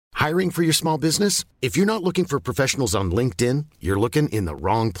Hiring for your small business? If you're not looking for professionals on LinkedIn, you're looking in the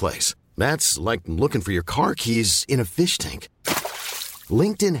wrong place. That's like looking for your car keys in a fish tank.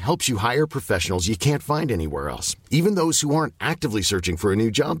 LinkedIn helps you hire professionals you can't find anywhere else, even those who aren't actively searching for a new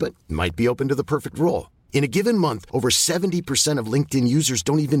job but might be open to the perfect role. In a given month, over 70% of LinkedIn users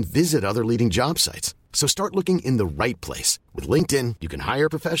don't even visit other leading job sites. So start looking in the right place. With LinkedIn, you can hire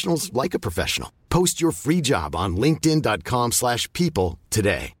professionals like a professional. Post your free job on linkedin.com/people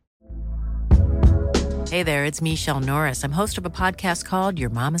today. Hey there, it's Michelle Norris. I'm host of a podcast called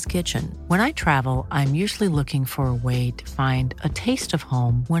Your Mama's Kitchen. When I travel, I'm usually looking for a way to find a taste of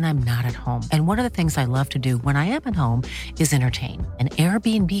home when I'm not at home. And one of the things I love to do when I am at home is entertain. And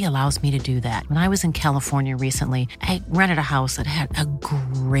Airbnb allows me to do that. When I was in California recently, I rented a house that had a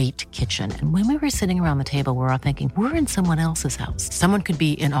great kitchen. And when we were sitting around the table, we're all thinking, we're in someone else's house. Someone could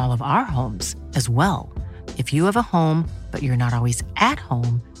be in all of our homes as well. If you have a home, but you're not always at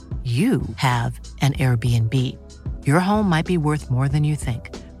home, you have an Airbnb. Your home might be worth more than you think.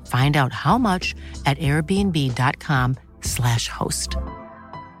 Find out how much at airbnb.com/host.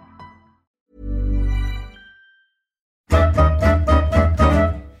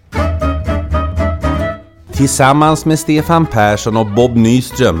 Tillsammans med Stefan Persson och Bob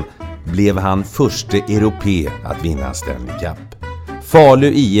Nyström blev han första europé att vinna Stanley Cup. Falu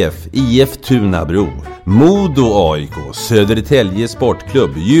IF, IF Tunabro, Modo AIK, Södertälje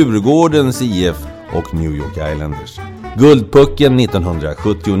Sportklubb, Djurgårdens IF och New York Islanders. Guldpucken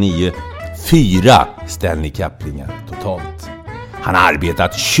 1979, 4 Stanley Cup-ringar totalt. Han har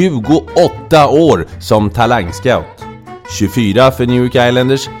arbetat 28 år som talangscout. 24 för New York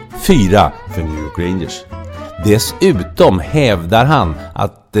Islanders, 4 för New York Rangers. Dessutom hävdar han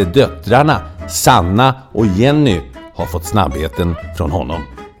att döttrarna Sanna och Jenny har fått snabbheten från honom.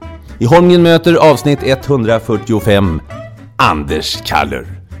 I Holmgren möter avsnitt 145, Anders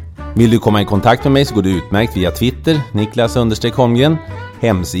Kaller. Vill du komma i kontakt med mig så går det utmärkt via Twitter, Niklas_Holmgren,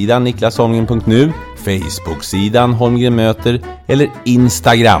 hemsidan niklasholmgren.nu, Facebook-sidan Holmgren möter eller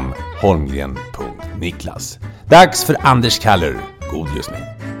Instagram holmgren.niklas. Dags för Anders Kaller. God lyssning.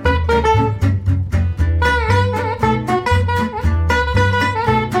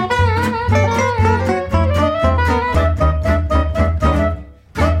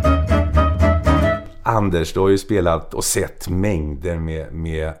 Anders, du har ju spelat och sett mängder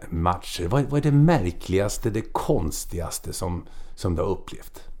med matcher. Vad är det märkligaste, det konstigaste som du har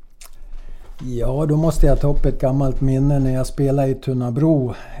upplevt? Ja, då måste jag ta upp ett gammalt minne när jag spelade i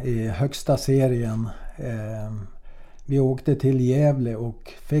Tunabro i högsta serien. Vi åkte till Gävle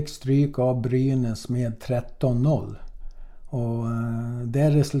och fick stryk av Brynäs med 13-0. Och det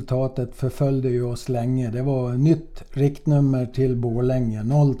resultatet förföljde ju oss länge. Det var nytt riktnummer till Borlänge,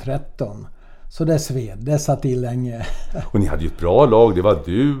 0-13. Så det sved, det satt i länge. Och ni hade ju ett bra lag, det var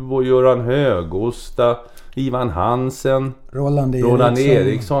du och Göran Högosta, Ivan Hansen, Roland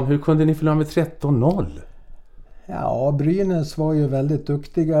Eriksson. Hur kunde ni förlora med 13-0? Ja, Brynäs var ju väldigt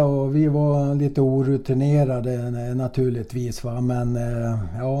duktiga och vi var lite orutinerade naturligtvis. Va? Men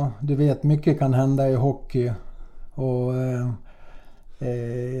ja, du vet, mycket kan hända i hockey. Och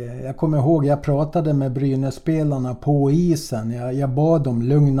jag kommer ihåg, jag pratade med Brynäs-spelarna på isen. Jag bad dem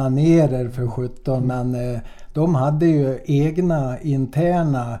lugna ner er för 17, men de hade ju egna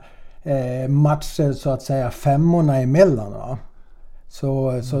interna matcher så att säga, femmorna emellan. Va?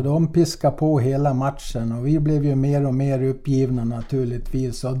 Så de piskade på hela matchen och vi blev ju mer och mer uppgivna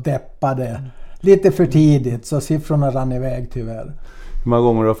naturligtvis och deppade lite för tidigt, så siffrorna rann iväg tyvärr. Hur många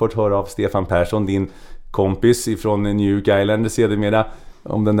gånger har du fått höra av Stefan Persson, din kompis ifrån New York Islanders, sedermera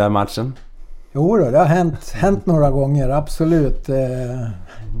om den där matchen? Jo då, det har hänt några gånger, absolut.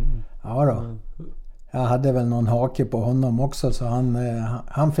 Ja då. Jag hade väl någon hake på honom också, så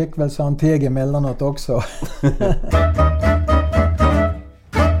han fick väl så han teg emellanåt också.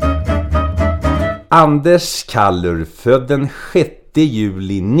 Anders Kaller, född den 6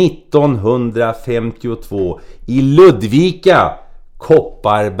 juli 1952 i Ludvika,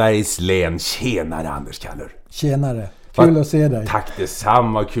 Kopparbergs län. Tjenare Anders Kaller. Tjenare, kul att se dig. Tack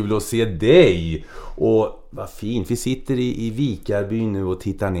detsamma, kul att se dig. Och vad fint, vi sitter i Vikarby nu och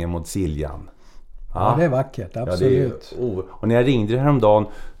tittar ner mot Siljan. Ja, det är vackert, absolut. Ja, och när jag ringde häromdagen,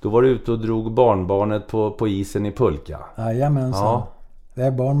 då var du ute och drog barnbarnet på isen i pulka. Jajamensan. Ja. Det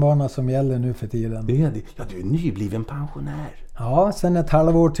är barnbarnen som gäller nu för tiden. Det är det. Ja, du är nybliven pensionär. Ja, sen ett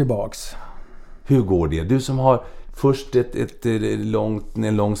halvår tillbaks. Hur går det? Du som har först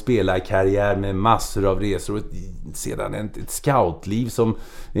en lång spelarkarriär med massor av resor och sedan ett scoutliv som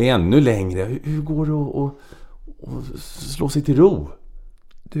är ännu längre. Hur går det att slå sig till ro?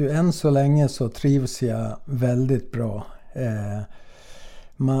 Du, än så länge så trivs jag väldigt bra.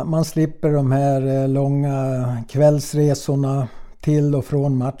 Man slipper de här långa kvällsresorna till och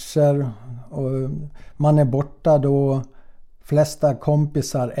från matcher. Och man är borta då flesta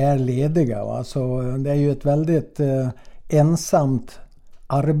kompisar är lediga. Va? Så det är ju ett väldigt ensamt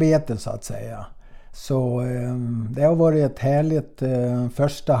arbete så att säga. Så det har varit ett härligt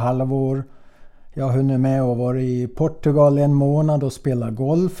första halvår. Jag har hunnit med att vara i Portugal en månad och spela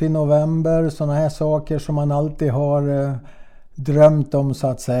golf i november. Sådana här saker som man alltid har drömt om så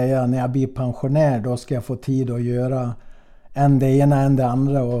att säga. När jag blir pensionär då ska jag få tid att göra än det ena än det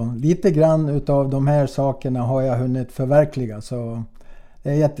andra. Och lite grann utav de här sakerna har jag hunnit förverkliga. Så det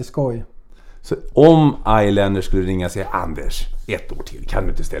är jätteskoj. Så om Islander skulle ringa och säga Anders, 1 år till, kan du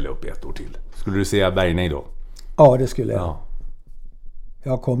inte ställa upp 1 år till? Skulle du säga nej då? Ja, det skulle jag. Ja.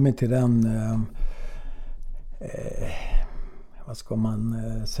 Jag har kommit till den, vad ska man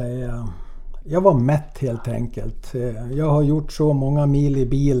säga, jag var mätt helt enkelt. Jag har gjort så många mil i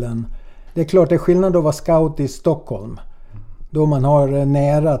bilen. Det är klart det är skillnad att vara scout i Stockholm. Då man har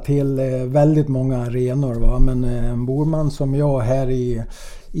nära till väldigt många arenor. Va? Men bor man som jag här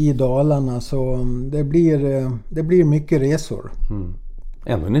i Dalarna så det blir mycket resor. Mm.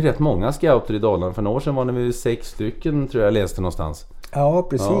 Ändå är ni rätt många scouter i Dalarna. För några år sedan var ni 6 stycken tror jag läste någonstans. Ja,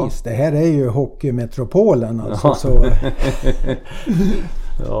 precis. Ja. Det här är ju hockeymetropolen alltså. Ja. Så.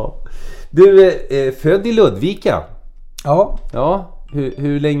 Ja. Du är född i Ludvika. Ja. Ja.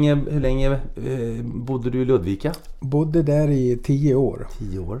 Hur länge bodde du i Ludvika? Bodde där i 10 år.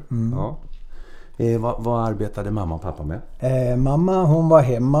 10 år? Mm. Ja. Vad arbetade mamma och pappa med? Mamma hon var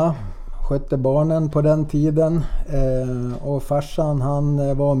hemma. Skötte barnen på den tiden. Och farsan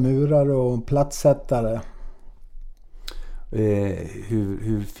han var murare och platssättare.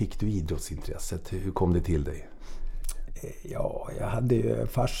 Hur fick du idrottsintresset? Hur kom det till dig? Ja,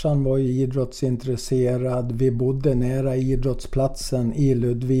 farsan var ju idrottsintresserad. Vi bodde nära idrottsplatsen i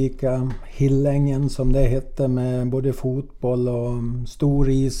Ludvika. Hillängen som det hette med både fotboll och stor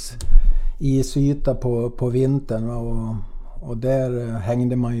isyta på vintern. Och där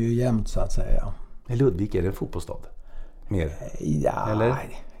hängde man ju jämt så att säga. Är Ludvika en fotbollsstad? Mer? Ja, eller?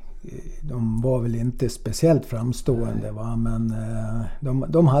 De var väl inte speciellt framstående va? Men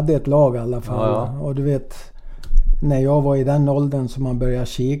de hade ett lag i alla fall. Ja. Och du vet, när jag var i den åldern som man började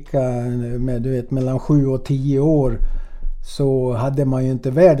kika med, du vet, mellan 7 och 10 år så hade man ju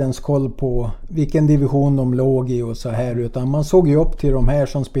inte världens koll på vilken division de låg i och så här, utan man såg ju upp till de här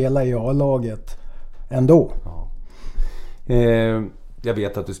som spelade i A-laget ändå. Ja. Jag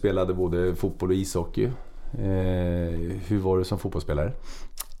vet att du spelade både fotboll och ishockey. Hur var du som fotbollsspelare?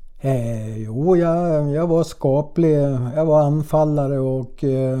 Jag var skaplig. Jag var anfallare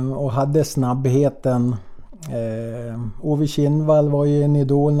och hade snabbheten. Ove Kinnvall var ju en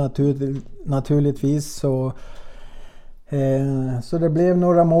idol naturligtvis. Så det blev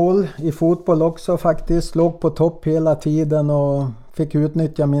några mål i fotboll också faktiskt. Låg på topp hela tiden och fick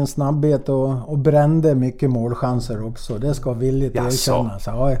utnyttja min snabbhet och brände mycket målchanser också. Det ska villigt erkännas.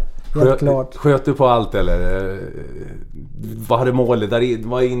 Ja, helt klart. Sköt du på allt eller? Vad hade målet?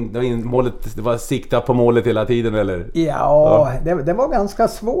 Det var sikta på målet hela tiden eller? Ja. Det var ganska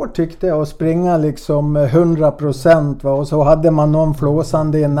svårt tyckte jag att springa liksom 100% va? Och så hade man någon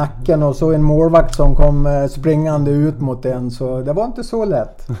flåsande i nacken och så en målvakt som kom springande ut mot en, så det var inte så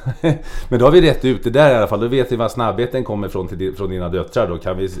lätt. Men då har vi rätt ut det där i alla fall. Då vet vi var snabbheten kommer från dina döttrar då.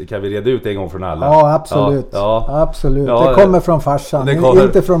 Kan vi reda ut en gång från alla? Ja, absolut. Ja. Absolut. Ja, det kommer från farsan,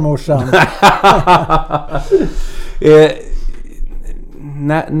 inte från morsan.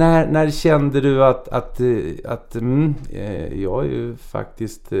 När kände du att jag är ju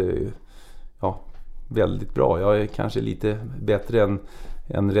faktiskt väldigt bra. Jag är kanske lite bättre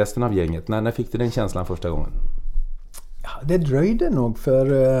än resten av gänget. När fick du den känslan första gången? Ja, det dröjde nog för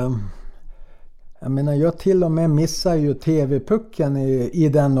jag menar, jag till och med missade ju TV-pucken i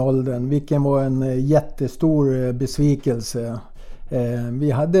den åldern, vilken var en jättestor besvikelse.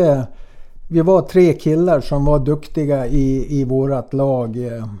 Vi var 3 killar som var duktiga i vårat lag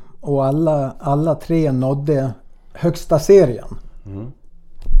och alla 3 nådde högsta serien. Mm.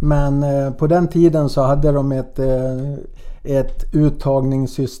 Men på den tiden så hade de ett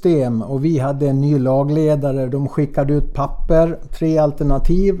uttagningssystem och vi hade en ny lagledare. De skickade ut papper, 3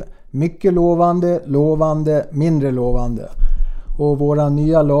 alternativ, mycket lovande, mindre lovande. Och våra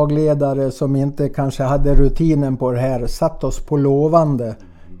nya lagledare som inte kanske hade rutinen på det här satt oss på lovande.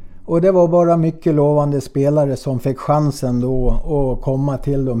 Och det var bara mycket lovande spelare som fick chansen då att komma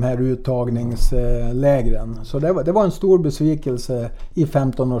till de här uttagningslägren. Så det var en stor besvikelse i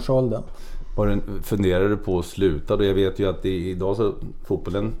 15-årsåldern. Funderar du på att sluta då? Jag vet ju att idag så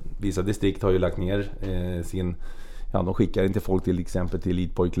fotbollen, vissa distrikt har ju lagt ner de skickar inte folk till exempel till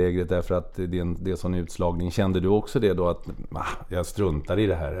elitpojklägret därför att det är sån utslagning. Kände du också det då att jag struntar i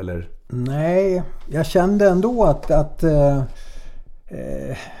det här, eller? Nej, jag kände ändå att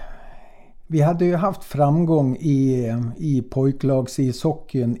vi hade ju haft framgång i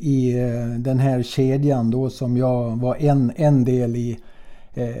pojklagsishockeyn i den här kedjan då som jag var en del i.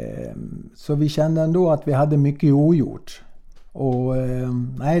 Så vi kände ändå att vi hade mycket ogjort. Och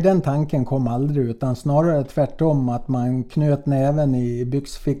nej, den tanken kom aldrig, utan snarare tvärtom, att man knöt näven i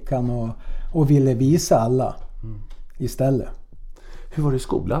byxfickan och ville visa alla istället. Hur var det i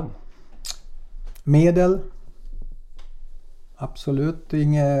skolan? Medel. Absolut.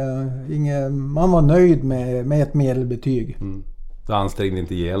 Man var nöjd med ett medelbetyg. Du ansträngde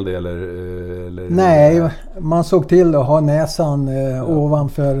inte ihjäl det eller? Nej, man såg till att ha näsan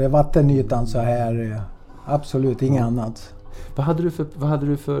ovanför vattenytan så här. Absolut, inget annat. Vad hade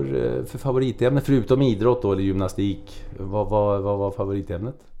du för favoritämne förutom idrott då, eller gymnastik? Vad var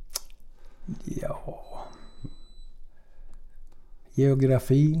favoritämnet? Ja.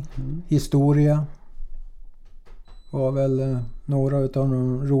 Geografi, historia var väl några av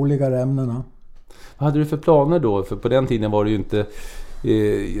de roligare ämnena. Vad hade du för planer då? För på den tiden var det ju inte...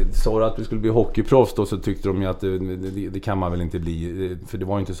 sa du att du skulle bli hockeyproffs då, så tyckte de ju att det kan man väl inte bli. För det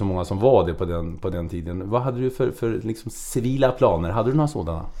var ju inte så många som var det på den tiden. Vad hade du för liksom civila planer? Hade du några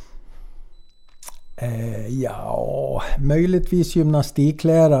sådana? Ja, möjligtvis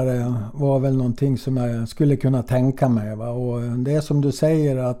gymnastiklärare var väl någonting som jag skulle kunna tänka mig. Va? Och det är som du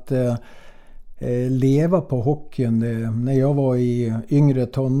säger att leva på hockeyn, när jag var i yngre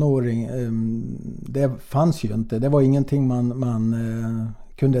tonåring, det fanns ju inte. Det var ingenting man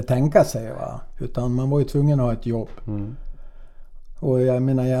kunde tänka sig, va? Utan man var ju tvungen att ha ett jobb. Och jag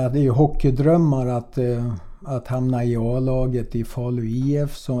menar, jag hade ju hockeydrömmar att hamna i A-laget i Falu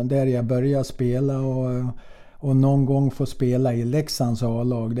IF, så där jag började spela, och någon gång få spela i Leksands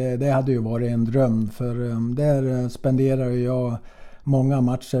A-lag. Det hade ju varit en dröm, för där spenderade jag många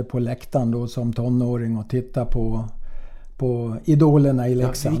matcher på läktaren då som tonåring och titta på idolerna i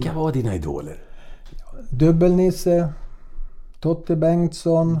Leksand. Vilka var dina idoler? Dubbelnisse, Totte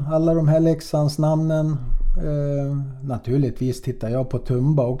Bengtsson, alla de här Leksands namnen. Naturligtvis tittar jag på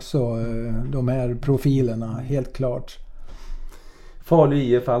Tumba också, de här profilerna, helt klart. Falu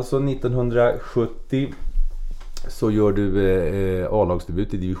IF, alltså 1970 så gör du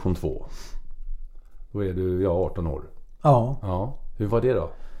A-lagsdebut i division 2. Då är du 18 år. Ja. Hur var det då?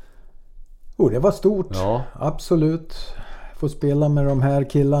 Det var stort, ja. Absolut. Få spela med de här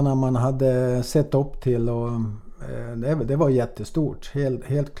killarna man hade sett upp till, och det var jättestort,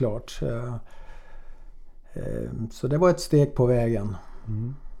 helt klart. Så det var ett steg på vägen.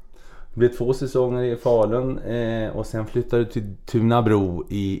 Det blev 2 säsonger i Falun och sen flyttade du till Tunabro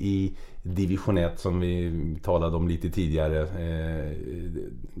i division 1 som vi talade om lite tidigare.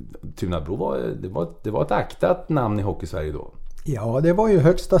 Tunabro det var ett aktat namn i Hockeysverige då. Ja, det var ju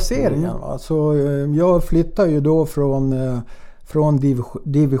högsta serien. Så jag flyttade ju då från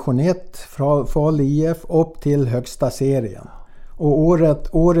division 1, Falu IF, upp till högsta serien. Och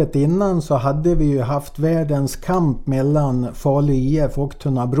året innan så hade vi ju haft världens kamp mellan Falu IF och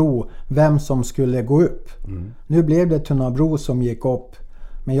Tunabro, vem som skulle gå upp. Nu blev det Tunabro som gick upp.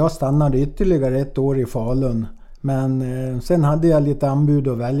 Men jag stannade ytterligare ett år i Falun. Men sen hade jag lite anbud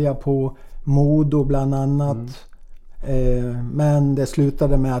att välja på, Modo bland annat. Men det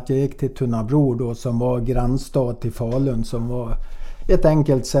slutade med att jag gick till Tunabro då, som var grannstad till Falun, som var ett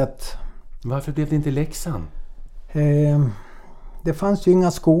enkelt sätt. Varför blev det inte Leksand? Det fanns ju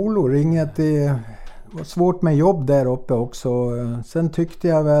inga skolor, det var svårt med jobb där uppe också. Sen tyckte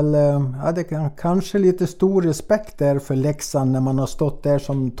jag väl, hade kanske lite stor respekt där för Leksand när man har stått där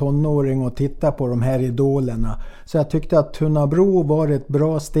som tonåring och tittat på de här idolerna. Så jag tyckte att Tunabro var ett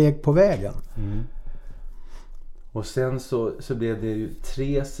bra steg på vägen. Och sen så blev det ju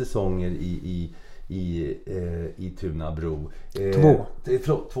 3 säsonger i Tunabro.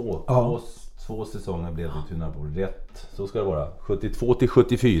 2. Ja. 2 säsonger blev det i Tunabro. Rätt, så ska det vara. 72 till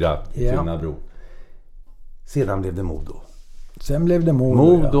 74 i Tunabro. Sedan blev det Modo. Sen blev det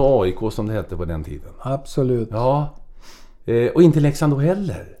Modo AIK som det hette på den tiden. Absolut. Ja. Och inte Leksand då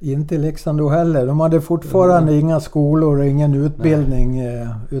heller. Inte Leksand då heller. De hade fortfarande inga skolor och ingen utbildning.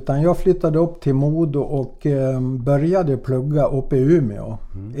 Utan jag flyttade upp till Modo och började plugga upp i Umeå.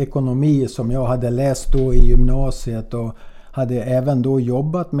 Ekonomi som jag hade läst då i gymnasiet, och hade även då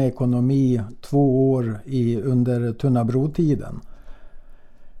jobbat med ekonomi 2 år under Tunabro-tiden.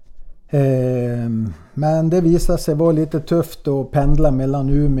 Men det visade sig vara lite tufft att pendla mellan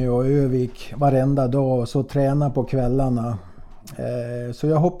Umeå och Övik varenda dag och så träna på kvällarna. Så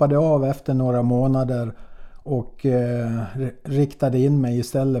jag hoppade av efter några månader och riktade in mig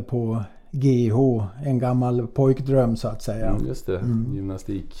istället på GIH, en gammal pojkdröm så att säga. Just det,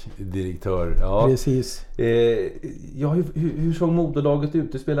 gymnastikdirektör. Ja. Precis. Hur såg Modolaget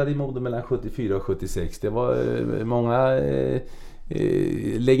ut? Du spelade i Modo mellan 74 och 76. Det var många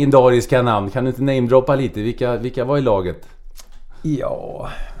legendariska namn. Kan du inte namedroppa lite? Vilka var i laget? Ja,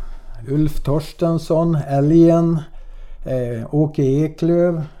 Ulf Torstensson, Älgen, Åke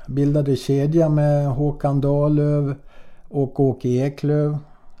Eklöf, bildade kedja med Håkan Dahlöf och Åke Eklöf.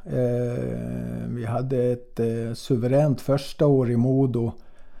 Vi hade ett suveränt första år i Modo,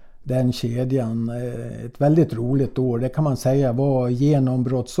 den kedjan. Ett väldigt roligt år, det kan man säga var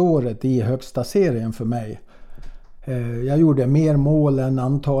genombrottsåret i högsta serien för mig. Jag gjorde mer mål än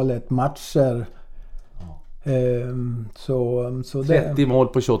antalet matcher. Så 30 mål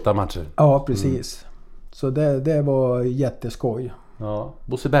på 28 matcher. Ja, precis. Så det var jätteskoj. Ja.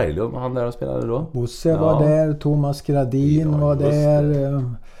 Bosse Berglund, var han där och spelade då? Bosse var där, Thomas Gradin var där.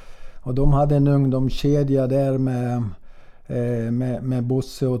 Och de hade en ungdomskedja där med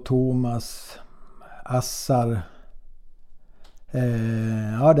Bosse och Thomas, Assar.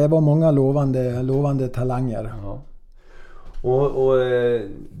 Ja, det var många lovande talanger. Ja. Och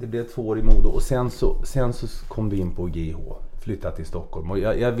det blev 2 år i Modo och sen så kom du in på GH, flyttade till Stockholm. Och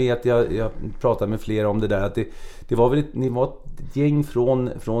jag vet, jag pratade med flera om det där, att det var väl ni var ett gäng från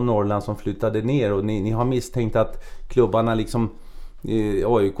Norrland som flyttade ner, och ni har misstänkt att klubbarna liksom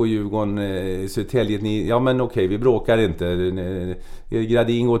AIK, Djurgården, Södertälje, ja men okej, vi bråkar inte.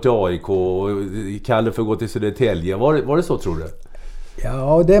 Gradin går till AIK och Kalle får gå till Södertälje. Var det så, tror du?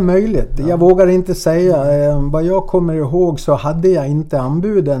 Ja, det är möjligt. Ja. Jag vågar inte säga. Vad jag kommer ihåg så hade jag inte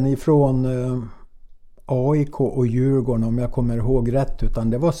anbuden ifrån AIK och Djurgården, om jag kommer ihåg rätt, utan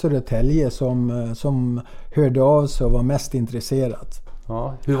det var Södertälje som hörde av sig och var mest intresserat.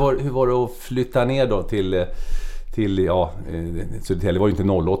 Ja. Hur var det att flytta ner då till Södertälje var ju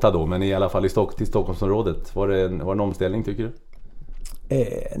inte 08 då, men i alla fall till Stockholmsområdet. Var det en omställning, tycker du?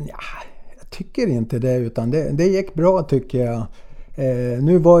 Jag tycker inte det, utan det gick bra, tycker jag.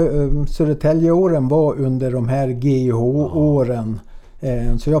 Nu var Södertäljeåren var under de här GIH-åren.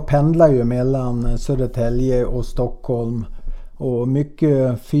 Så jag pendlar ju mellan Södertälje och Stockholm. Och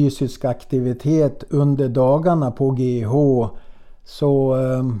mycket fysisk aktivitet under dagarna på GIH. Så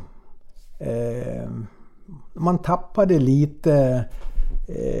man tappade lite.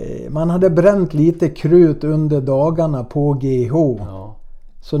 Man hade bränt lite krut under dagarna på GIH. Ja.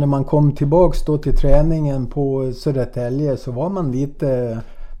 Så när man kom tillbaks då till träningen på Södertälje så var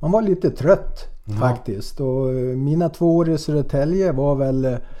man var lite trött faktiskt. Och mina 2 år i Södertälje var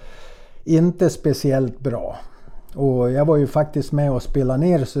väl inte speciellt bra. Och jag var ju faktiskt med och spelade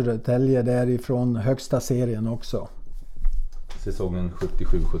ner Södertälje därifrån högsta serien också. Säsongen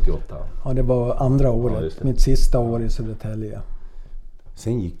 77-78. Ja, det var andra året, mitt sista år i Södertälje.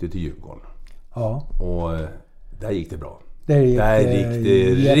 Sen gick du till Djurgården. Ja. Och där gick det bra. Där gick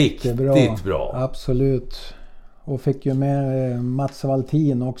det riktigt bra. Absolut. Och fick ju med Mats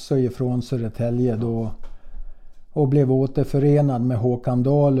Valtin också ifrån Södertälje då. Och blev återförenad med Håkan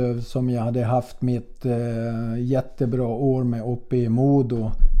Dahlöf som jag hade haft mitt jättebra år med uppe i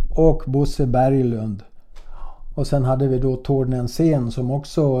Modo. Och Bosse Berglund. Och sen hade vi då Tordensen som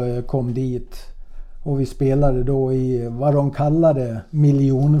också kom dit. Och vi spelade då i vad de kallade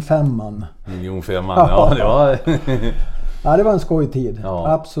miljonfemman. Ja, det var... Ja, det var en skojtid.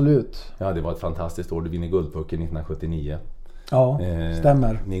 Ja. Absolut. Ja, det var ett fantastiskt år. Du vinner Guldpucken 1979. Ja,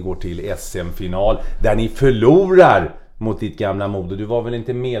 stämmer. Ni går till SM-final där ni förlorar mot ditt gamla Modo. Du var väl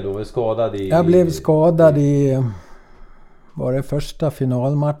inte med då? Var skadad i... Jag blev skadad i... Var det första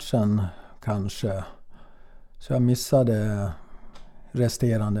finalmatchen kanske? Så jag missade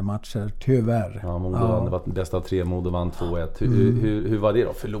resterande matcher, tyvärr. Ja, Modo vann. Det var bäst av 3. Modo vann 2-1. Hur var det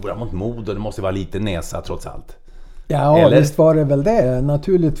då? Förlora mot Modo? Det måste vara lite näsa trots allt. Ja, eller? Visst var det väl det.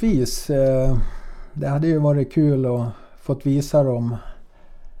 Naturligtvis. Det hade ju varit kul att fått visa dem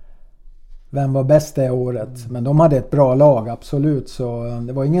vem var bäst det året. Men de hade ett bra lag, absolut. Så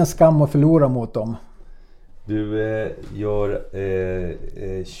det var ingen skam att förlora mot dem. Du gör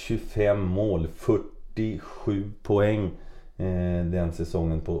 25 mål, 47 poäng den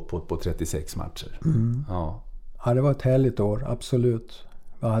säsongen på 36 matcher. Ja, det var ett härligt år, absolut.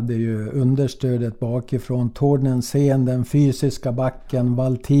 Vi hade ju understödet bakifrån. Tordensen, den fysiska backen,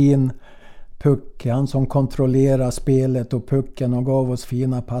 Valtin, Puck, han som kontrollerar spelet och pucken och gav oss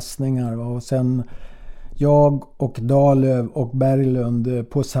fina passningar. Och sen jag och Dahlöf och Berglund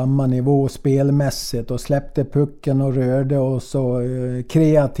på samma nivå spelmässigt och släppte pucken och rörde oss och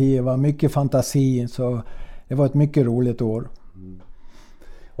kreativa, mycket fantasi. Så det var ett mycket roligt år.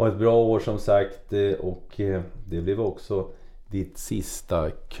 Och ett bra år som sagt, och det blev också ditt sista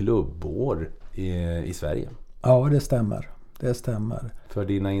klubbår i Sverige. Ja, det stämmer. Det stämmer. För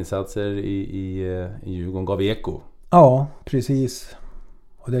dina insatser i Djurgården gav eko. Ja, precis.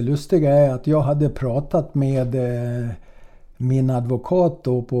 Och det lustiga är att jag hade pratat med min advokat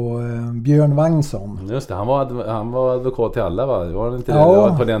då på Björn Wagnsson. Just det, han var advokat till alla, va? Var det inte ja,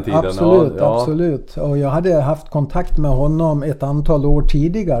 det på den tiden? Absolut. Och jag hade haft kontakt med honom ett antal år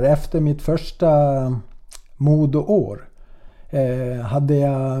tidigare. Efter mitt första Modo-år hade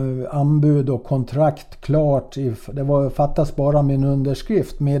jag anbud och kontrakt klart. Det fattas bara min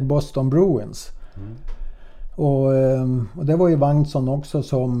underskrift med Boston Bruins. Och det var ju Wagnsson också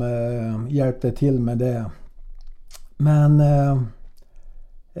som hjälpte till med det. Men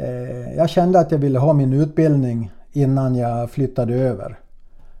jag kände att jag ville ha min utbildning innan jag flyttade över.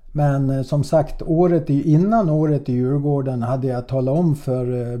 Men som sagt, innan året i Djurgården hade jag talat om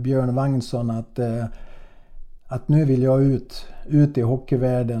för Björn Wagnsson att nu vill jag ut i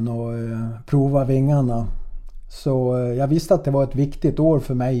hockeyvärlden och prova vingarna. Så jag visste att det var ett viktigt år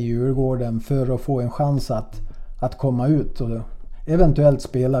för mig i Djurgården för att få en chans att komma ut och eventuellt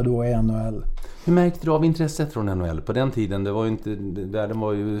spela då i NHL. Hur märkte du av intresset från NHL på den tiden? Världen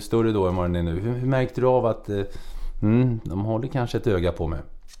var ju större då än vad den är nu. Hur märkte du av att de håller kanske ett öga på mig?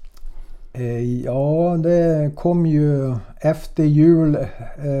 Ja, det kom ju efter jul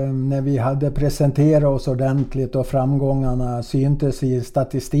när vi hade presenterat oss ordentligt och framgångarna syntes i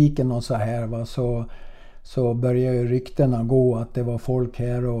statistiken och så här, va, så började ju ryktena gå att det var folk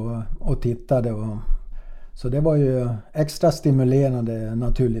här och tittade. Så det var ju extra stimulerande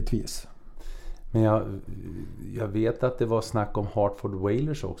naturligtvis. Men jag vet att det var snack om Hartford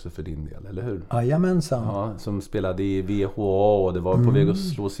Whalers också för din del, eller hur? Jajamensan. Ja, som spelade i VHA och det var på väg att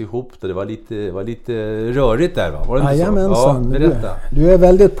slås ihop. Det var lite rörigt där, va? Var det inte så? Jajamensan. Ja, berätta. Du är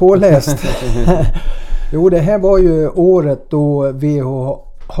väldigt påläst. Jo, det här var ju året då VHA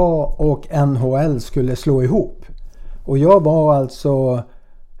och NHL skulle slå ihop. Och jag var alltså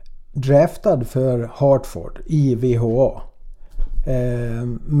draftad för Hartford i VHA.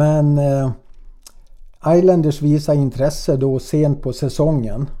 Men Islanders visade intresse då sent på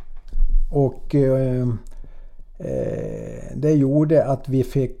säsongen. Och det gjorde att vi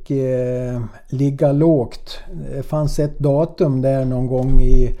fick ligga lågt. Det fanns ett datum där någon gång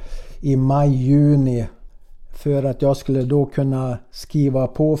i maj-juni för att jag skulle då kunna skriva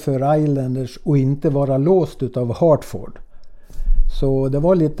på för Islanders och inte vara låst utav Hartford. Så det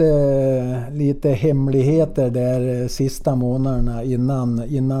var lite hemligheter där sista månaderna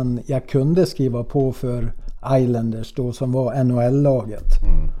innan jag kunde skriva på för Islanders då, som var NHL-laget.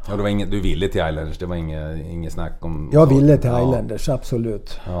 Ja, det var du ville till Islanders, det var inget snack om... Jag ville till Islanders,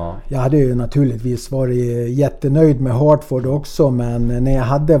 absolut. Ja. Jag hade ju naturligtvis varit jättenöjd med Hartford också, men när jag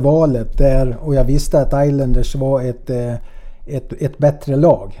hade valet där och jag visste att Islanders var ett bättre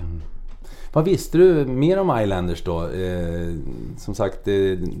lag. Vad visste du mer om Islanders då? Som sagt,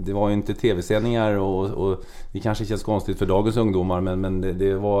 det var ju inte tv-sändningar och det kanske känns konstigt för dagens ungdomar, men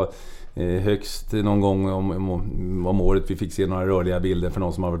det var högst någon gång om året vi fick se några rörliga bilder för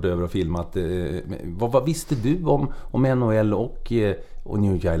någon som har varit över och filmat. Vad visste du om NHL och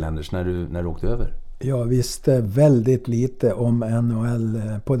New York Islanders när du åkte över? Jag visste väldigt lite om NHL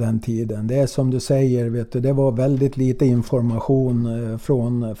på den tiden. Det är som du säger, vet du, det var väldigt lite information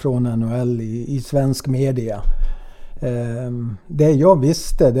från NHL i svensk media. Det jag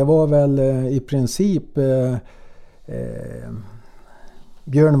visste, det var väl i princip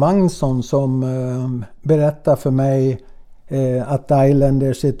Björn Wagnsson som berättade för mig att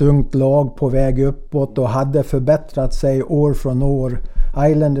Islanders är ett ungt lag på väg uppåt och hade förbättrat sig år från år.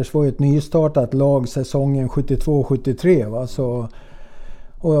 Islanders var ju ett nystartat lag säsongen 72-73, va? Så,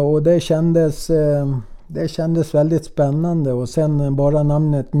 och det kändes väldigt spännande, och sen bara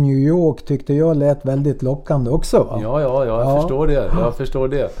namnet New York tyckte jag lät väldigt lockande också, va? Ja, jag förstår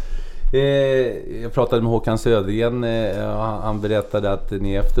det. Jag pratade med Håkan Södergren, han berättade att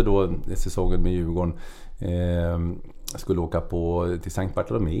ni efter då säsongen med Djurgården skulle åka till Sankt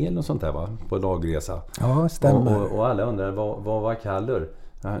Bartolomé eller något sånt där, va? På lagresa. Ja, stämmer. Och alla undrar, vad var Kallur?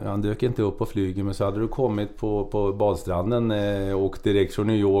 Han dök inte upp på flyget, men så hade du kommit på badstranden och åkt direkt från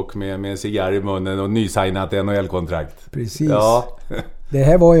New York med en cigarr i munnen och nysignat NHL-kontrakt. Precis. Ja. Det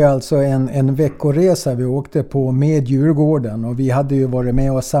här var ju alltså en veckoresa vi åkte på med Djurgården, och vi hade ju varit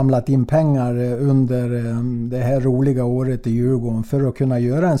med och samlat in pengar under det här roliga året i Djurgården för att kunna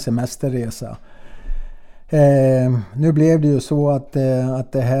göra en semesterresa. Nu blev det ju så att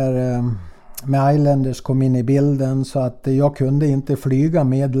det här med Islanders kom in i bilden, så att jag kunde inte flyga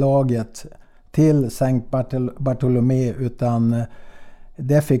med laget till Sankt Bartolomé, utan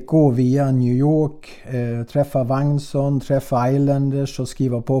det fick gå via New York, träffa Wagnsson, träffa Islanders och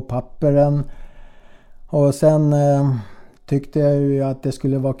skriva på papperen. Och sen tyckte jag ju att det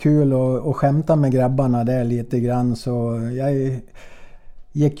skulle vara kul att skämta med grabbarna där lite grann, så jag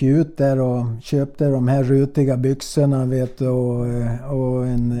gick ut där och köpte de här rutiga byxorna, vet du, och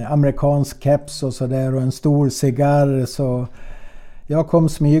en amerikansk keps och sådär och en stor cigarr. Så jag kom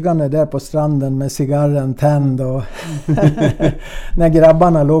smygande där på stranden med cigarren tänd och när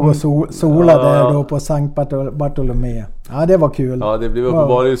grabbarna låg och solade där då på Sankt Bartolomé. Ja, det var kul. Ja, det blev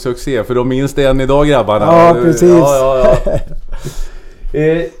uppenbarligen succé, för de minns det än idag, grabbarna. Ja, precis. Ja.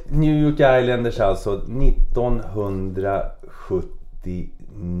 New York Islanders alltså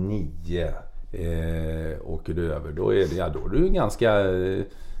 1979 åker du över. Då är du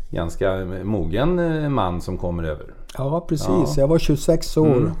ganska mogen man som kommer över. Ja, precis. Jag var 26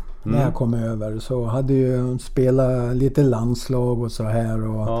 år när jag kom över. Så hade ju spelat lite landslag och så här.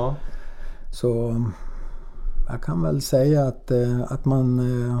 Och så jag kan väl säga att man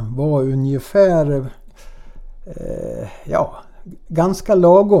var ungefär ganska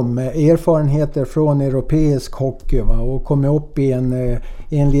lagom med erfarenheter från europeisk hockey, va? Och kom upp i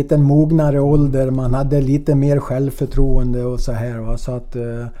en liten mognare ålder. Man hade lite mer självförtroende och så här, va? Så att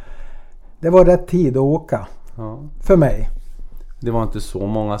det var rätt tid att åka för mig. Det var inte så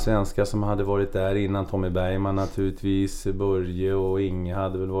många svenskar som hade varit där innan. Tommy Bergman naturligtvis, Börje och Inge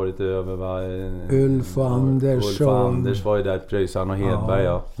hade väl varit över, va? Ulf och Anders. Anders var ju där, Pröjsan och Hedberg,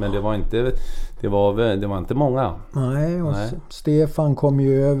 ja. Men det var inte många. Nej, och Stefan kom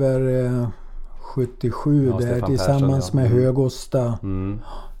ju över 77 där Stefan tillsammans Persson, med Högosta.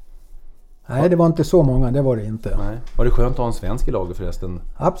 Nej, det var inte så många, det var det inte. Nej. Var det skönt att ha en svensk i laget förresten?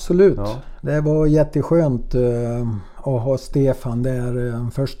 Absolut. Ja. Det var jätteskönt att ha Stefan där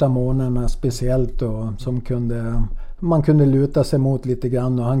första månaderna speciellt då, som man kunde luta sig mot lite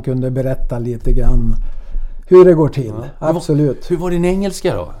grann och han kunde berätta lite grann hur det går till. Ja. Absolut. Hur var din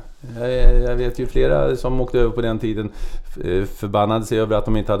engelska då? Jag vet ju flera som åkte över på den tiden förbannade sig över att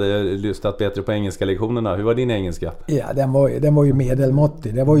de inte hade lyssnat bättre på engelska lektionerna. Hur var din engelska? Ja, den var ju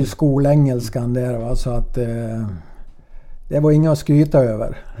medelmåttig. Det var ju skolengelskan där, va? Så att det var inga att skryta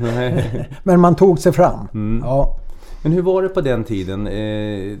över. Men man tog sig fram. Ja. Men hur var det på den tiden?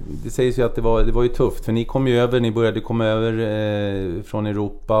 Det sägs ju att det var ju tufft, för ni började komma över från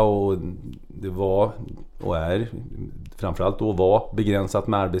Europa, och det var och är framförallt då var begränsat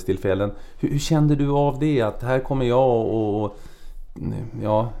med arbetstillfällen. Hur kände du av det? Att här kommer jag och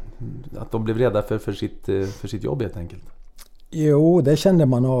att de blev rädda för sitt jobb helt enkelt? Jo, det kände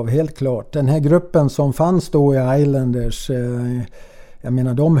man av helt klart. Den här gruppen som fanns då i Islanders, jag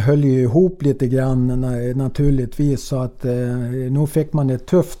menar, de höll ju ihop lite grann naturligtvis, så att nog fick man ett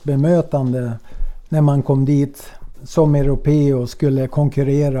tufft bemötande när man kom dit som europé och skulle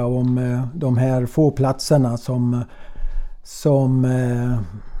konkurrera om de här få platserna som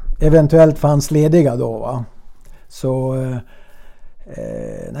eventuellt fanns lediga då, va? Så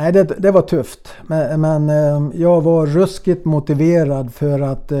nej, det var tufft. Men jag var ruskigt motiverad för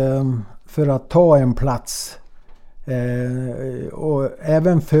att ta en plats. Och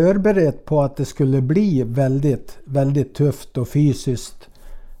även förberedd på att det skulle bli väldigt, väldigt tufft och fysiskt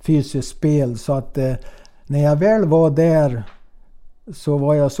spel. Så att när jag väl var där så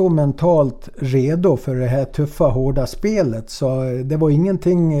var jag så mentalt redo för det här tuffa, hårda spelet. Så det var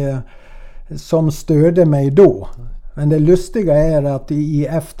ingenting som störde mig då. Men det lustiga är att i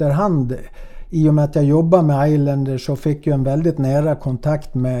efterhand, i och med att jag jobbar med Islanders, så fick jag en väldigt nära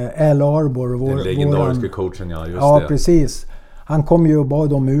kontakt med Al Arbor. Den legendariska coachen, ja, just det. Ja, precis. Han kom ju och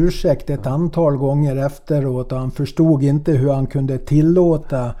bad om ursäkt ett antal gånger efteråt, och han förstod inte hur han kunde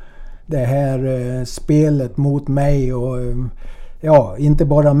tillåta det här spelet mot mig, och inte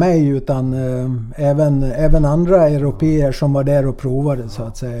bara mig utan även andra europeer som var där och provade, så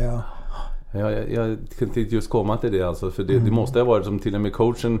att säga. Jag tänkte just komma till det, alltså, för det måste ha varit som till och med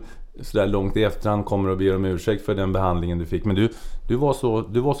coachen så där långt i efterhand kommer och ber om ursäkt för den behandlingen du fick. Men du var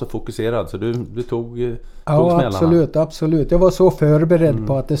så fokuserad, så du tog smällarna. Absolut. Jag var så förberedd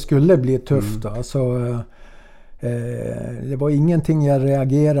på att det skulle bli tufft. Alltså, det var ingenting jag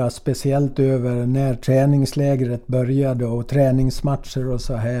reagerade speciellt över när träningslägret började och träningsmatcher och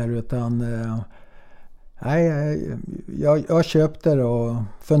så här, utan jag köpte det och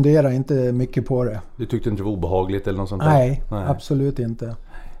funderade inte mycket på det. Du tyckte inte det var obehagligt eller något sånt där? Nej, absolut inte.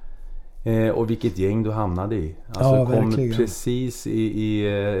 Och vilket gäng du hamnade i. Alltså, ja, kom verkligen. Precis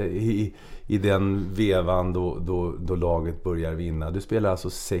i den vevan då laget börjar vinna. Du spelar alltså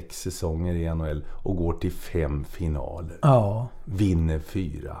 6 säsonger i NHL och går till 5 finaler. Ja. Vinner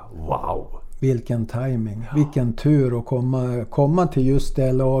 4. Wow! Vilken timing, vilken tur att komma till just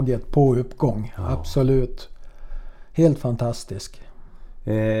det laget på uppgång. Ja. Absolut. Helt fantastisk.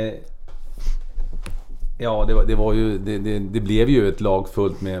 Ja, det blev ju ett lag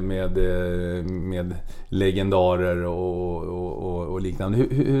fullt med legendarer och liknande.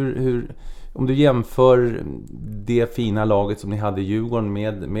 Hur om du jämför det fina laget som ni hade i Djurgården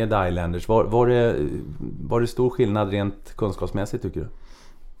med Islanders, var det stor skillnad rent kunskapsmässigt, tycker du?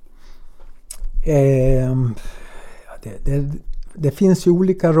 Det finns ju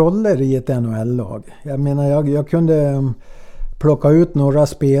olika roller i ett NHL-lag. Jag menar, jag kunde plocka ut några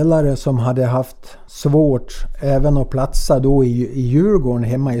spelare som hade haft svårt även att platsa då i Djurgården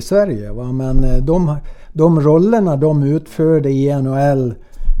hemma i Sverige. Va? Men de rollerna de utförde i NHL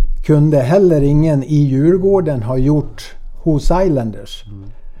kunde heller ingen i Djurgården ha gjort hos Islanders.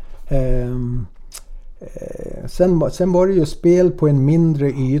 Sen var det ju spel på en mindre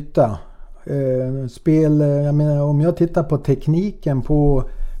yta. Jag menar, om jag tittar på tekniken på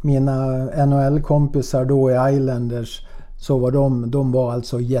mina NHL-kompisar då i Islanders, så var de var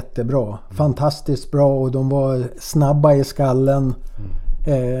alltså jättebra. Fantastiskt bra, och de var snabba i skallen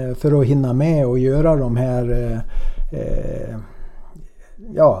för att hinna med och göra de här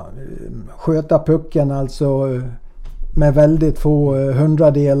sköta pucken alltså med väldigt få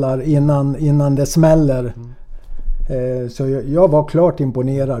hundradelar innan det smäller. Så jag var klart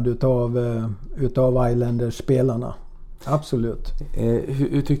imponerad utav Islanders spelarna. Absolut.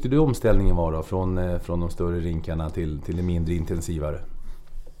 Hur tyckte du omställningen var då från de större rinkarna till det mindre intensivare?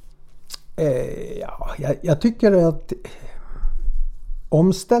 Jag tycker att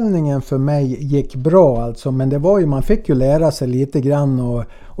omställningen för mig gick bra alltså, men det var ju, man fick ju lära sig lite grann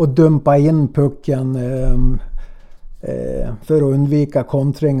och dumpa in pucken för att undvika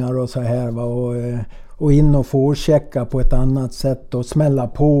kontringar och så här, va? Och in och forechecka på ett annat sätt och smälla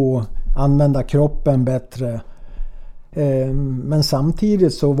på och använda kroppen bättre. Men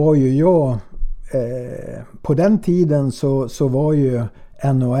samtidigt så var ju jag på den tiden så var ju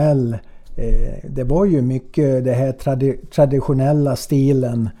NHL, det var ju mycket det här traditionella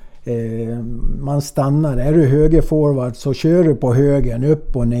stilen. Man stannar, är du högerforward så kör du på högen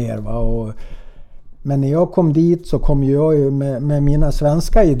upp och ner, va? Men när jag kom dit så kom jag ju med mina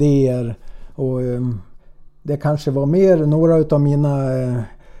svenska idéer, och det kanske var mer några utav mina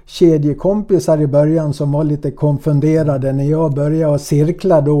kedjekompisar i början som var lite konfunderade när jag började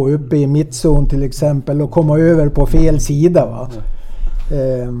cirkla då uppe i mittzon till exempel och komma över på fel sida, va?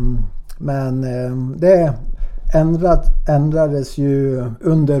 Men det ändrades ju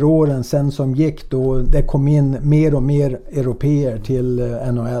under åren sen som gick, då det kom in mer och mer europeer till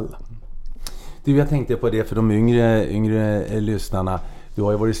NHL. Du, jag tänkte på det för de yngre lyssnarna. Du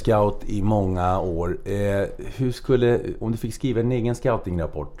har ju varit scout i många år. Om du fick skriva en egen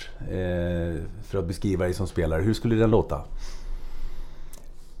scoutingrapport för att beskriva dig som spelare, hur skulle den låta?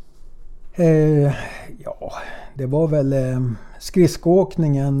 Det var väl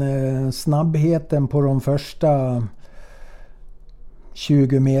skridskåkningen, snabbheten på de första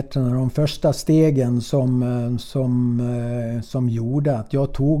 20 metrarna, de första stegen som gjorde att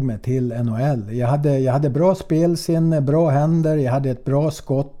jag tog mig till NHL. Jag hade bra spelsinne, bra händer, jag hade ett bra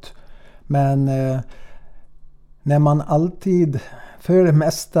skott. Men när man alltid för det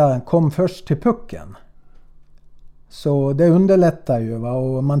mesta kom först till pucken, så det underlättar ju, va?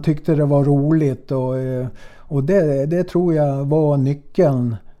 Och man tyckte det var roligt, och det tror jag var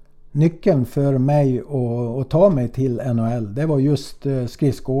nyckeln för mig att ta mig till NHL. Det var just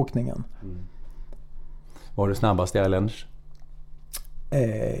skridskåkningen. Var du snabbast i Islanders?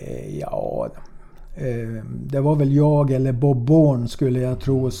 Det var väl jag eller Bob Bourne skulle jag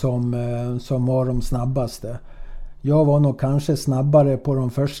tro som var de snabbaste. Jag var nog kanske snabbare på de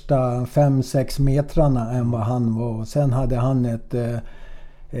första 5-6 metrarna än vad han var. Sen hade han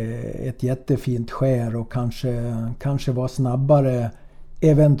ett jättefint skär och kanske var snabbare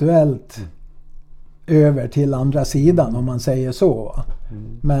eventuellt över till andra sidan, om man säger så.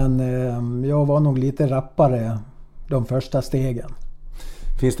 Men jag var nog lite rappare de första stegen.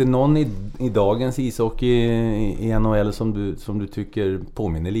 Finns det någon i dagens ishockey i NHL som du tycker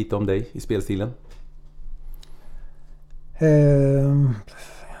påminner lite om dig i spelstilen?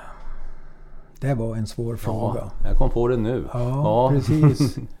 Det var en svår fråga. Ja, jag kom på det nu. Ja.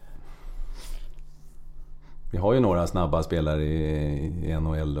 Precis. Vi har ju några snabba spelare i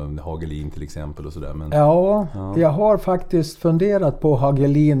NHL, Hagelin till exempel och sådär. Men... Ja, jag har faktiskt funderat på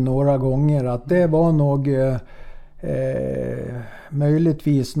Hagelin några gånger, att det var nog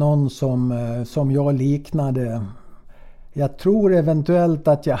möjligtvis någon som jag liknade. Jag tror eventuellt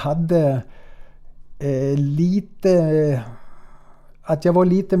att jag hade lite att jag var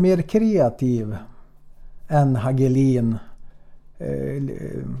lite mer kreativ än Hagelin.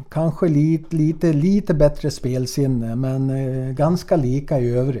 Kanske lite bättre spelsinne, men ganska lika i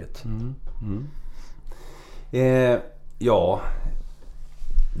övrigt. Ja,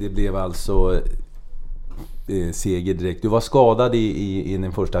 det blev alltså seger direkt. Du var skadad i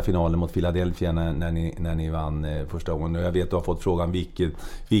den första finalen mot Philadelphia när ni vann första gången. Och jag vet att du har fått frågan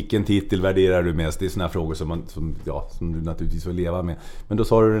vilken titel värderar du mest? Det är såna frågor som du naturligtvis får leva med. Men då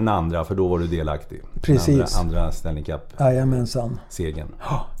sa du den andra, för då var du delaktig. Precis. Andra Stanley Cup. Jajamensan. Segern.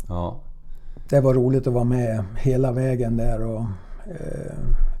 Ja. Det var roligt att vara med hela vägen där. Och,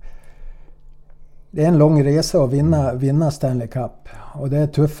 det är en lång resa att vinna Stanley Cup. Och det är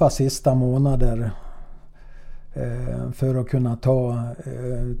tuffa sista månader för att kunna ta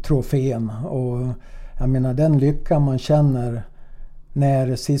trofén. Och jag menar, den lycka man känner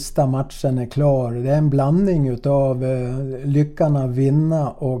när sista matchen är klar, det är en blandning utav lyckan att vinna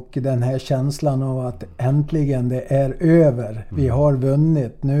och den här känslan av att äntligen det är över. Vi har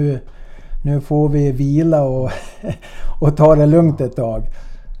vunnit. Nu får vi vila och ta det lugnt ett tag.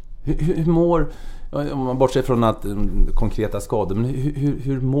 Hur mår, om man bortser från att konkreta skador, men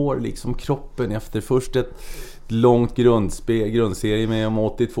hur mår liksom kroppen efter först ett långt grundserie med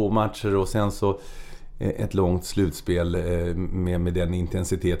 82 matcher och sen så ett långt slutspel med den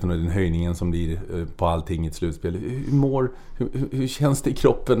intensiteten och den höjningen som blir på allting i ett slutspel. Hur känns det i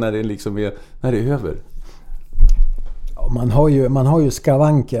kroppen när det liksom när det är över? Man har ju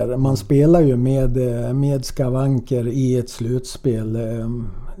skavanker. Man spelar ju med skavanker i ett slutspel.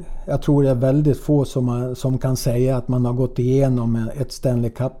 Jag tror det är väldigt få som kan säga att man har gått igenom ett Stanley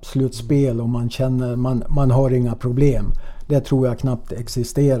Cup-slutspel och man känner man har inga problem. Det tror jag knappt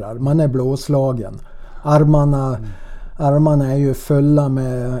existerar. Man är blåslagen. Armarna är ju fulla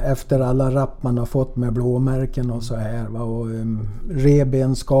efter alla rapp man har fått med blåmärken och så här. Va? Och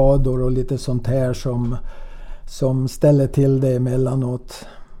revbensskador och lite sånt här som ställer till det emellanåt.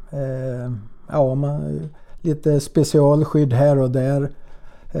 Lite specialskydd här och där.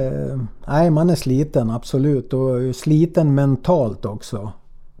 Nej, man är sliten, absolut. Och sliten mentalt också.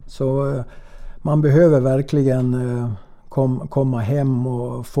 Så man behöver verkligen komma hem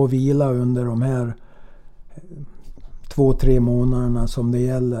och få vila under de här 2-3 månaderna som det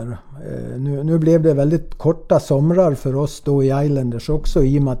gäller. Nu blev det väldigt korta somrar för oss då i Islanders också,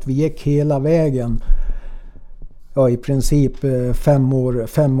 i och med att vi gick hela vägen. Ja, i princip 5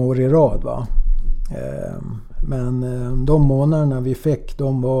 år i rad, va. Men de månaderna vi fick,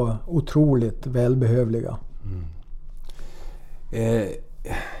 de var otroligt välbehövliga.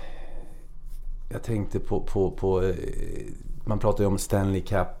 Jag tänkte på man pratar ju om Stanley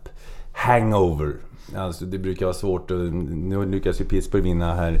Cup hangover. Alltså det brukar vara svårt. Nu lyckas ju Pittsburgh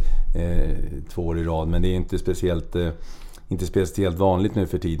vinna här 2 år i rad, men det är inte speciellt vanligt nu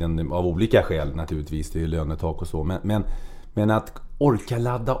för tiden av olika skäl naturligtvis. Det är ju lönetak och så. Men att orka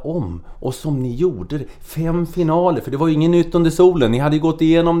ladda om. Och som ni gjorde, 5 finaler. För det var ju ingen nytt under solen. Ni hade ju gått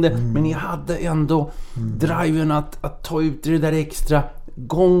igenom det. Men ni hade ändå driven att ta ut det där extra.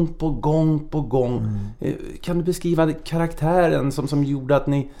 Gång på gång. Kan du beskriva karaktären som gjorde att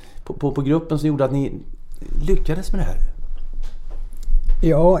ni på gruppen som gjorde att ni lyckades med det här?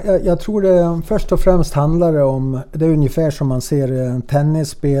 Ja, jag tror det först och främst handlar det om, det är ungefär som man ser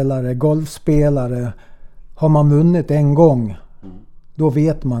tennisspelare, golfspelare. Har man vunnit en gång, då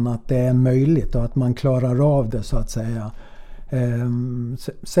vet man att det är möjligt och att man klarar av det, så att säga.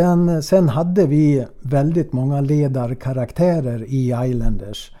 Sen hade vi väldigt många ledarkaraktärer i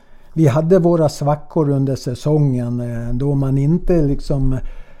Islanders. Vi hade våra svackor under säsongen då man inte liksom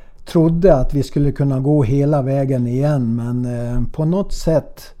trodde att vi skulle kunna gå hela vägen igen, men på något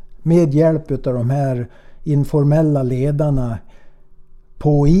sätt med hjälp av de här informella ledarna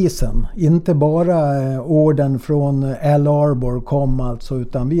på isen, inte bara orden från Al Arbor kom alltså,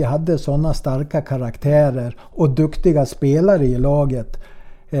 utan vi hade sådana starka karaktärer och duktiga spelare i laget,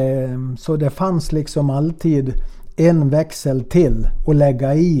 så det fanns liksom alltid en växel till att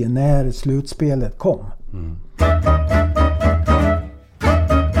lägga i när slutspelet kom.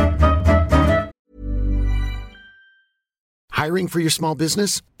 Hiring for your small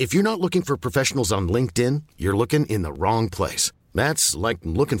business? If you're not looking for professionals on LinkedIn, you're looking in the wrong place. That's like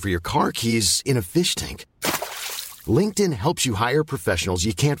looking for your car keys in a fish tank. LinkedIn helps you hire professionals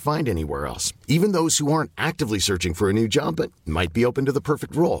you can't find anywhere else, even those who aren't actively searching for a new job but might be open to the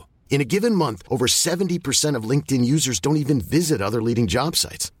perfect role. In a given month, over 70% of LinkedIn users don't even visit other leading job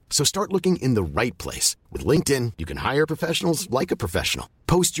sites. So start looking in the right place. With LinkedIn, you can hire professionals like a professional.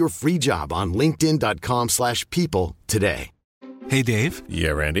 Post your free job on linkedin.com/people today. Hey, Dave.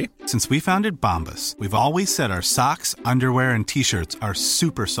 Yeah, Randy. Since we founded Bombas, we've always said our socks, underwear, and T-shirts are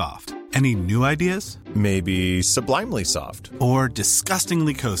super soft. Any new ideas? Maybe sublimely soft. Or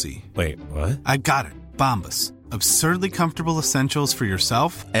disgustingly cozy. Wait, what? I got it. Bombas. Absurdly comfortable essentials for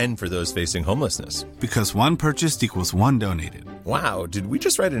yourself and for those facing homelessness. Because one purchased equals one donated. Wow, did we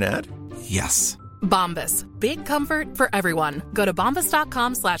just write an ad? Yes. Bombas. Big comfort for everyone. Go to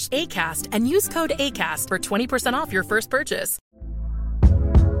bombas.com/ACAST and use code ACAST for 20% off your first purchase.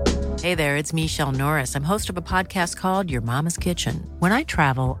 Hey there, it's Michelle Norris. I'm host of a podcast called Your Mama's Kitchen. When I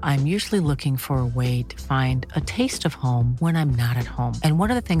travel, I'm usually looking for a way to find a taste of home when I'm not at home. And one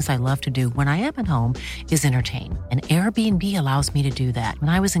of the things I love to do when I am at home is entertain. And Airbnb allows me to do that.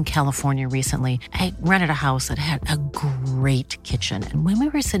 When I was in California recently, I rented a house that had a great kitchen. And when we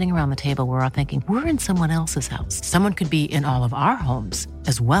were sitting around the table, we were all thinking, we're in someone else's house. Someone could be in all of our homes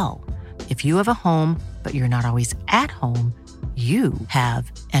as well. If you have a home, but you're not always at home, you have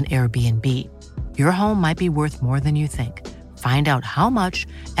an Airbnb. Your home might be worth more than you think. Find out how much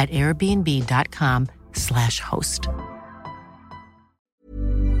at airbnb.com/host.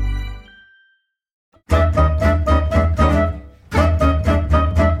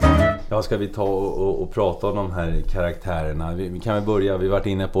 Ja, ska vi ta och prata om de här karaktärerna? Vi kan väl börja, vi har varit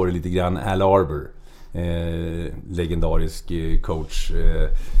inne på det lite grann. Al Arbor, legendarisk coach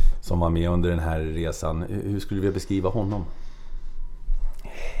som var med under den här resan. Hur skulle vi beskriva honom?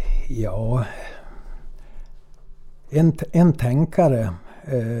 Ja, en tänkare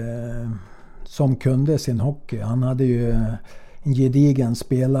som kunde sin hockey. Han hade ju en gedigen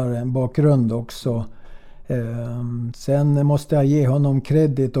spelare bakgrund också. Sen måste jag ge honom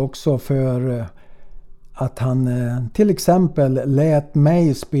kredit också för att han till exempel lät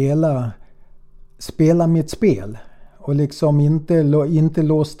mig spela mitt spel. Och liksom inte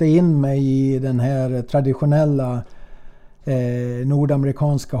låste in mig i den här traditionella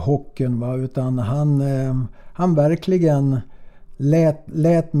nordamerikanska hockeyn, va? Utan han verkligen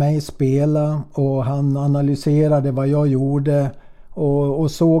lät mig spela och han analyserade vad jag gjorde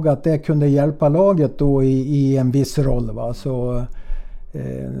och såg att det kunde hjälpa laget då i en viss roll, va? Så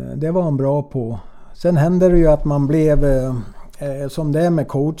det var han bra på. Sen hände det ju att man blev som det är med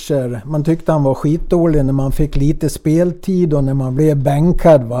coacher, man tyckte han var skitdålig när man fick lite speltid och när man blev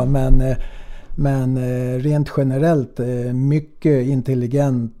bänkad, va? Men rent generellt mycket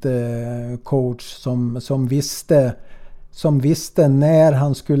intelligent coach som visste när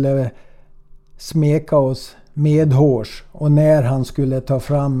han skulle smeka oss medhårs och när han skulle ta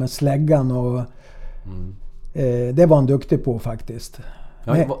fram släggan och det var han duktig på faktiskt.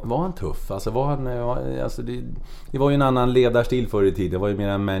 Ja, var han tuff? Alltså det var ju en annan ledarstil förr i tiden. Det var ju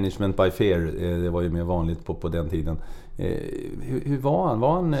mer management by fear. Det var ju mer vanligt på den tiden. Hur var han?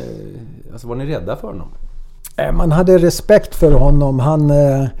 Var ni rädda för honom? Man hade respekt för honom.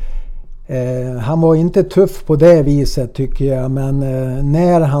 Han var inte tuff på det viset tycker jag. Men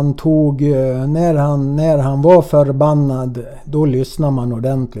när han var förbannad, då lyssnade man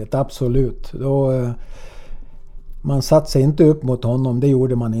ordentligt. Absolut. Man satte sig inte upp mot honom, det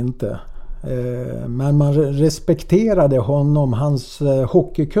gjorde man inte. Men man respekterade honom, hans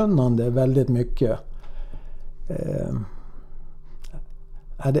hockeykunnande väldigt mycket.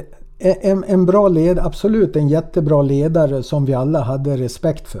 En bra absolut en jättebra ledare som vi alla hade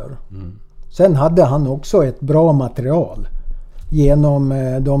respekt för. Sen hade han också ett bra material genom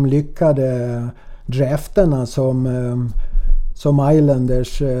de lyckade drafterna som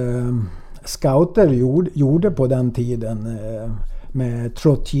Islanders scouter gjorde på den tiden med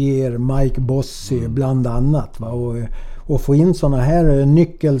Trottier, Mike Bossy bland annat, va? Och få in såna här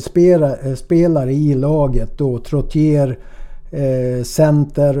nyckelspelare i laget då. Trottier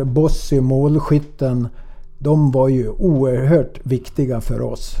center, Bossy målskytten, de var ju oerhört viktiga för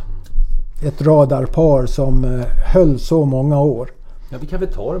oss. Ett radarpar som höll så många år. Ja, vi kan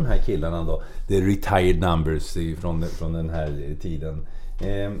väl ta de här killarna då. Det är retired numbers från den här tiden.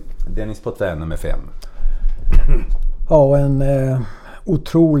 Dennis Potvin nummer 5. Ja, en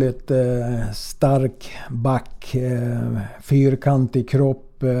otroligt stark back, fyrkantig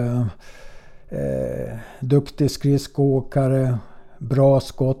kropp, duktig skridskoåkare, bra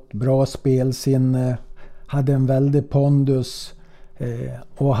skott, bra spelsinne, hade en väldig pondus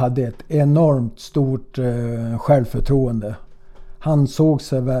och hade ett enormt stort självförtroende. Han såg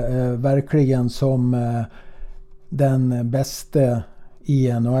sig verkligen som den bästa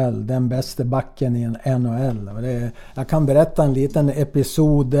i NHL, den bästa backen i NHL. Jag kan berätta en liten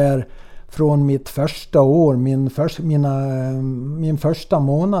episod där från mitt första år, min första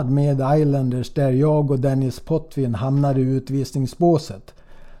månad med Islanders, där jag och Dennis Potvin hamnade i utvisningsbåset.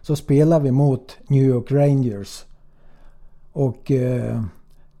 Så spelade vi mot New York Rangers. Och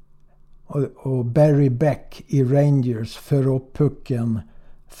Barry Beck i Rangers för upp pucken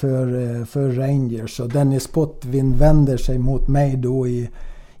för Rangers. Och Dennis Potvin vänder sig mot mig då i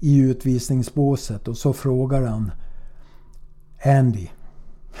utvisningsbåset. Och så frågar han: Andy,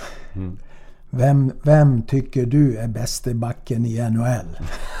 vem tycker du är bästa backen i NHL?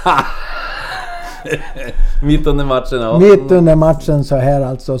 Mitt under matchen, ja. Mitt under matchen så här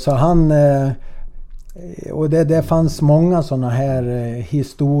alltså. Så han... Och det fanns många såna här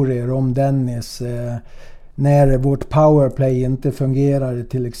historier om Dennis. När vårt powerplay inte fungerade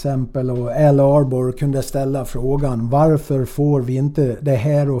till exempel. Och Al Arbor kunde ställa frågan: varför får vi inte det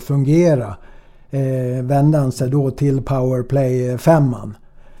här att fungera? Vände han sig då till powerplay 5:an.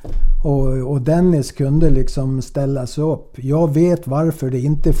 Och Dennis kunde liksom ställa sig upp. Jag vet varför det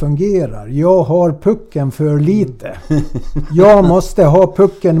inte fungerar. Jag har pucken för lite. Jag måste ha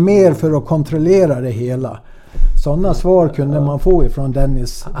pucken mer för att kontrollera det hela. Sådana svar kunde man få ifrån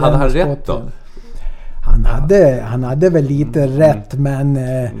Dennis. Hade han rätt då? Han hade väl lite rätt,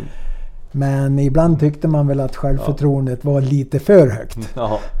 men ibland tyckte man väl att självförtroendet var lite för högt.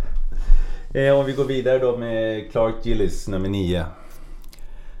 Ja. Om vi går vidare då med Clark Gillies, nummer 9.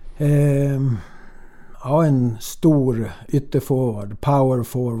 En stor ytterforward, power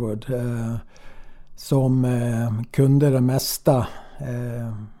forward, som kunde det mesta,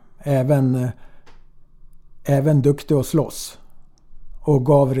 även duktig att slåss och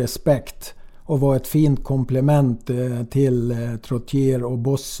gav respekt och var ett fint komplement till Trottier och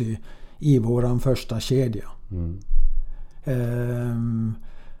Bossy i våran första kedja.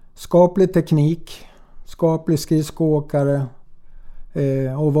 Skaplig teknik, skaplig skridskoåkare.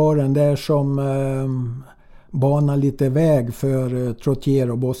 Och var den där som banar lite väg för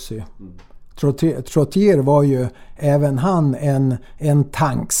Trottier och Bossy. Trottier var ju även han en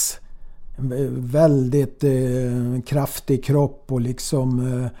tanks. Väldigt kraftig kropp och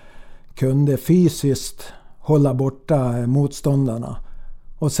liksom kunde fysiskt hålla borta motståndarna.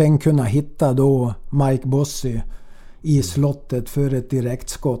 Och sen kunna hitta då Mike Bossy i slottet för ett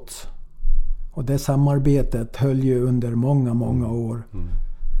direktskott. Och det samarbetet höll ju under många år.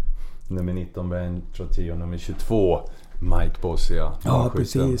 Nummer 19 Brian Trottier och nummer 22 Mike Bossy. Ja,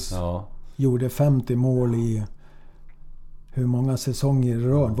 precis. Ja. Gjorde 50 mål i hur många säsonger i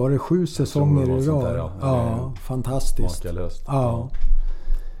rad? Var det 7 säsonger i rad? Där, ja, fantastiskt. Makalöst. Ja.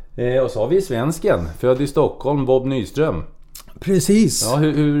 Och så har vi svensken, född i Stockholm, Bob Nyström. Precis. Ja,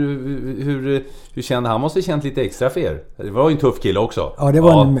 hur kände han? Måste känt lite extra för er. Det var ju en tuff kille också. Ja,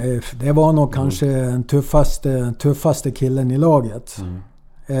 det var nog kanske den tuffaste killen i laget.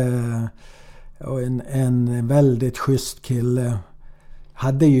 Och en väldigt schysst kille.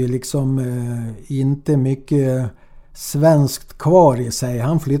 Hade ju liksom inte mycket svenskt kvar i sig.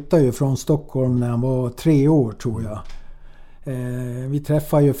 Han flyttade ju från Stockholm när han var 3 år, tror jag. Vi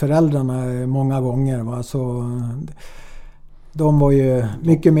träffade ju föräldrarna många gånger, va? Så de var ju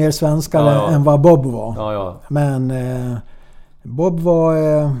mycket mer svenskare än vad Bob var. Ja. Men Bob var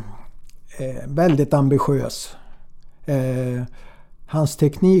väldigt ambitiös. Hans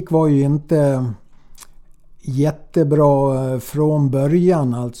teknik var ju inte jättebra från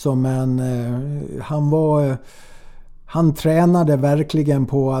början alltså, men han tränade verkligen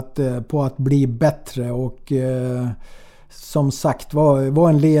på att bli bättre och som sagt var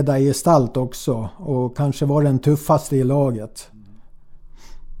en ledargestalt också och kanske var den tuffaste i laget.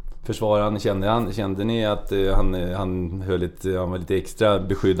 Försvararen, kände ni att han var lite extra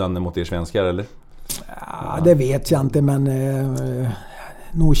beskyddande mot er svenskar, eller? Ja, det vet jag inte, men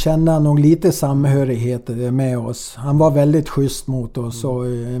nog kände han nog lite samhörighet med oss. Han var väldigt schysst mot oss och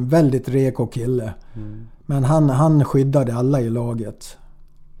en väldigt reko kille. Men han skyddade alla i laget.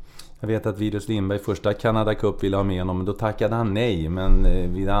 Jag vet att Virus Lindberg första Canada Cup ville ha med honom, men då tackade han nej. Men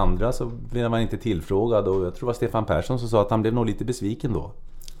vid det andra så blev han inte tillfrågad, och jag tror det var Stefan Persson som sa att han blev nog lite besviken då.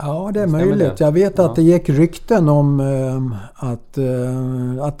 Ja, det är möjligt. Jag vet att det gick rykten om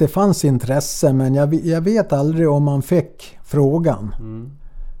att det fanns intresse, men jag vet aldrig om man fick frågan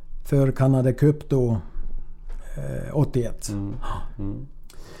för Canada Cup då 81.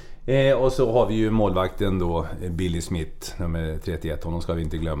 Och så har vi ju målvakten då, Billy Smith, nummer 31. Honom ska vi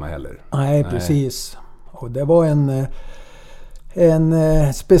inte glömma heller. Nej, precis. Och det var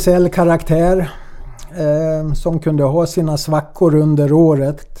en speciell karaktär som kunde ha sina svackor under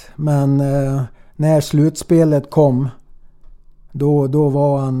året. Men när slutspelet kom, då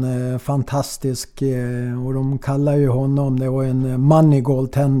var han fantastisk. Och de kallar ju honom, det var en money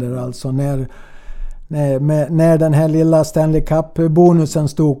goaltender, alltså när den här lilla Stanley Cup-bonusen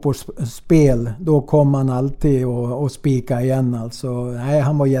stod på spel, då kom han alltid och spika igen. Alltså, nej,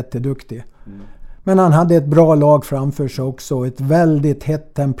 han var jätteduktig. Men han hade ett bra lag framför sig också. Ett väldigt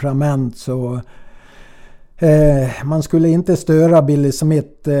hett temperament. Så man skulle inte störa Billy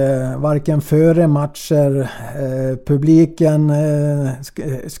Smith varken före matcher. Publiken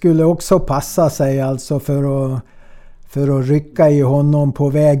skulle också passa sig alltså för att rycka i honom på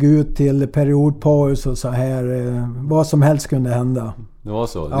väg ut till periodpaus och så här. Vad som helst kunde hända. Det var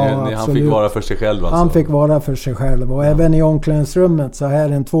så? Ja, han fick vara för sig själv alltså? Han fick vara för sig själv. Och även i omklädningsrummet så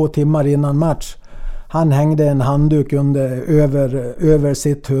här 2 timmar innan match. Han hängde en handduk över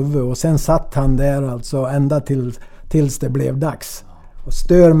sitt huvud. Och sen satt han där alltså ända tills det blev dags. Och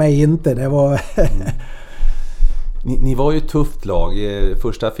stör mig inte, det var... Ni var ju ett tufft lag. I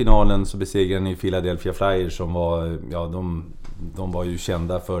första finalen så besegrade ni Philadelphia Flyers som var, ja, de var ju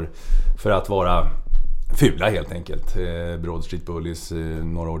kända för att vara fula helt enkelt. Broad Street Bullies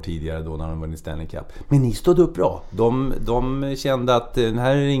några år tidigare då när de vunnit Stanley Cup. Men ni stod upp bra. De kände att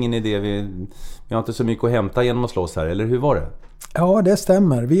här är ingen idé, vi har inte så mycket att hämta genom att slåss här, eller hur var det? Ja, det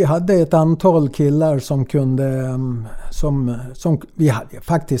stämmer. Vi hade ett antal killar som kunde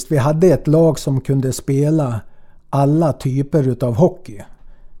vi hade ett lag som kunde spela alla typer utav hockey.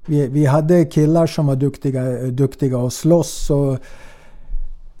 Vi hade killar som var duktiga att slåss och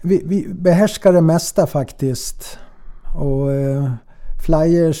vi behärskade det mesta faktiskt. Och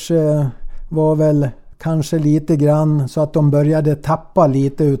Flyers var väl kanske lite grann så att de började tappa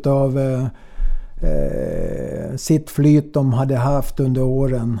lite utav sitt flyt de hade haft under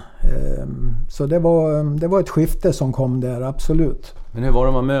åren. Så det var ett skifte som kom där, absolut. Men hur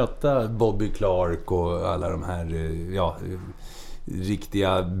var det att möta Bobby Clark och alla de här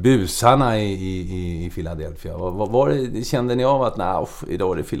riktiga busarna i Philadelphia? Kände ni av att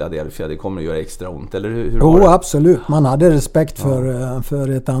idag är det Philadelphia, det kommer att göra extra ont? Eller hur var det? Absolut. Man hade respekt för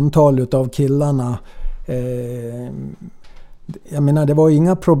ett antal utav killarna. Jag menar, det var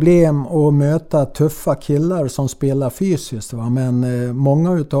inga problem att möta tuffa killar som spelar fysiskt. Va? Men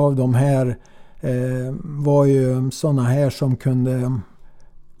många utav de här var ju såna här som kunde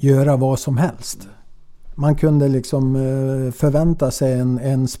göra vad som helst. Man kunde liksom förvänta sig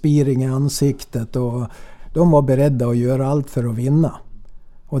en spiring i ansiktet och de var beredda att göra allt för att vinna.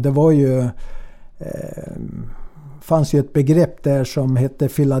 Och det var ju fanns ju ett begrepp där som hette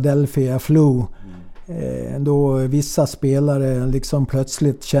Philadelphia Flu. Då vissa spelare liksom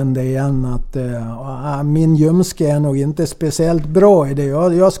plötsligt kände igen att min ljumske är nog inte speciellt bra i det.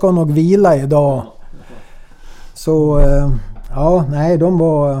 Jag ska nog vila idag. Så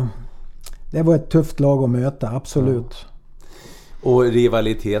det var ett tufft lag att möta, absolut. Och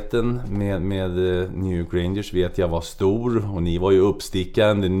rivaliteten med New York Rangers vet jag var stor. Och ni var ju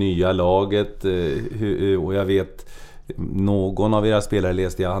uppstickande, det nya laget. Och jag vet, någon av era spelare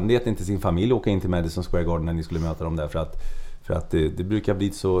läste han lät inte sin familj åka in till Madison Square Garden när ni skulle möta dem där. För att det brukar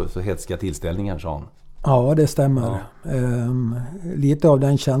bli så hetska tillställningar, sa han. Ja, det stämmer. Ja. Lite av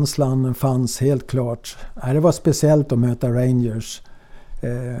den känslan fanns helt klart. Det var speciellt att möta Rangers.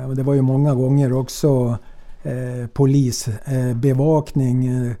 Det var ju många gånger också polisbevakning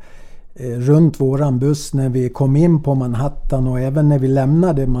runt våran buss när vi kom in på Manhattan och även när vi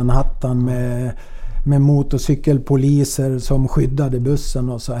lämnade Manhattan med motorcykelpoliser som skyddade bussen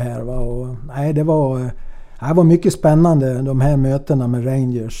och så här. Va? Och, det var mycket spännande, de här mötena med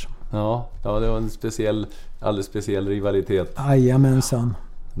Rangers. Ja, det var en alldeles speciell rivalitet. Jajamensan.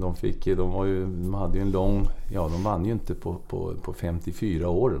 De hade ju en lång, de vann ju inte på 54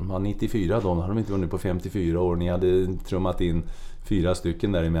 år. De var 94 då, hade de inte vunnit på 54 år. Ni hade trummat in 4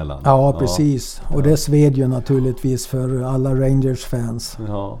 stycken däremellan. Ja, precis. Och det sved ju naturligtvis för alla Rangers-fans.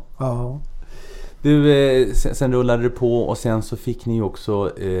 Ja. Du, sen rullade det på och sen så fick ni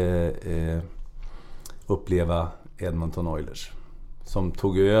också uppleva Edmonton Oilers som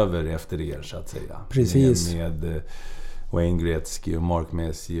tog över efter er, så att säga. Precis. Med Wayne Gretzky och Mark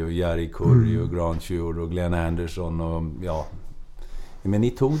Messier och Jari Kurri och Grant Fuhr och Glenn Anderson och men ni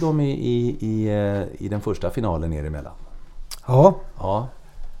tog dem i den första finalen ner emellan. Ja.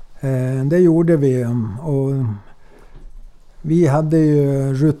 Det gjorde vi och vi hade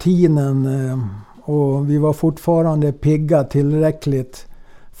ju rutinen och vi var fortfarande pigga tillräckligt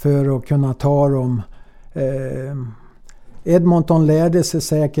för att kunna ta dem. Edmonton lärde sig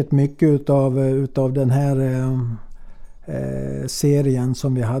säkert mycket utav den här serien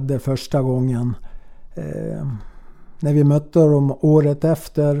som vi hade första gången. När vi mötte dem året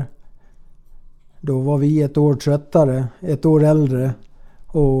efter, då var vi ett år tröttare, ett år äldre,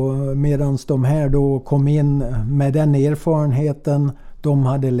 och medan de här då kom in med den erfarenheten de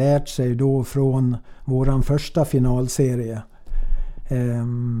hade lärt sig då från våran första finalserie.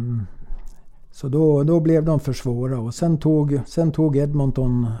 Så då blev de för svåra och sen tog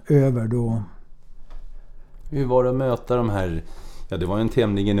Edmonton över då Hur var det att möta de här... Ja, det var en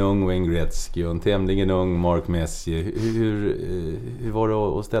tämligen ung Wayne Gretzky och en tämligen ung Mark Messier. Hur var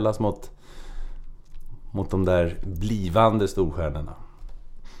det att ställas mot de där blivande storstjärnorna?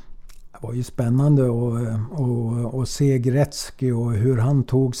 Det var ju spännande att se Gretzky och hur han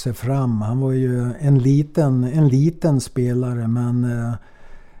tog sig fram. Han var ju en liten spelare, men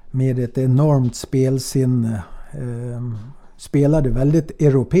med ett enormt spelsinne. Spelade väldigt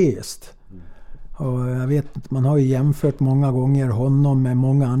europeiskt. Och jag vet, man har ju jämfört många gånger honom med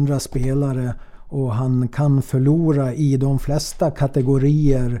många andra spelare, och han kan förlora i de flesta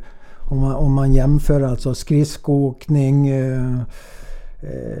kategorier om man jämför alltså skridskoåkning,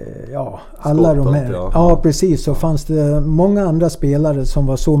 alla Skottet, de här. Ja, precis. Så fanns det många andra spelare som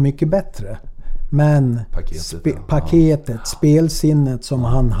var så mycket bättre. Men paketet, spelsinnet som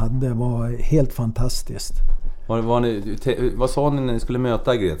han hade var helt fantastiskt. Vad sa ni när ni skulle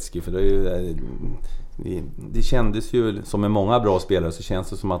möta Gretzky? För det kändes ju, som med många bra spelare, så känns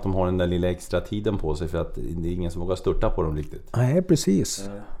det som att de har den där lilla extra tiden på sig, för att det är ingen som vågar störta på dem riktigt. Nej, precis.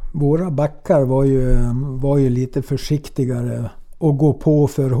 Våra backar var ju lite försiktigare och gå på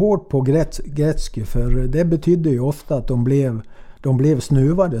för hårt på Gretzky, för det betydde ju ofta att de blev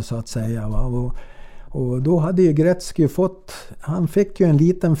snuvade, så att säga. Va? Och då hade ju Gretzky han fick ju en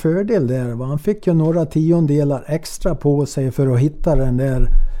liten fördel där. Va? Han fick ju några tiondelar extra på sig för att hitta den där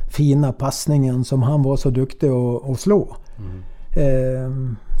fina passningen som han var så duktig att slå.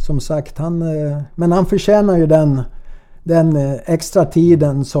 Som sagt, men han förtjänar ju den extra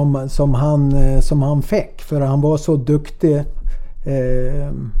tiden som han fick, för han var så duktig.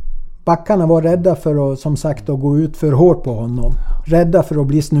 Backarna var rädda för att, som sagt, att gå ut för hårt på honom. Rädda för att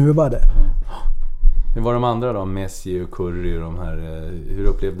bli snuvade. Hur var de andra då? Messier och Curry och de här, hur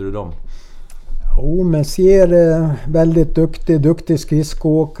upplevde du dem? Messier är väldigt duktig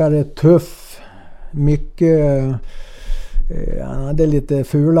skridskoåkare, tuff, mycket. Han hade lite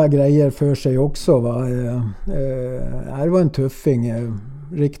fula grejer för sig också, va. Det var en tuffing,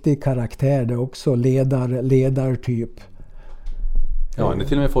 riktig karaktär det också, ledartyp. Ja, han har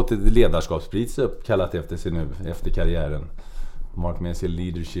till och med fått ett ledarskapspris uppkallat efter sig nu, efter karriären. Mark Messier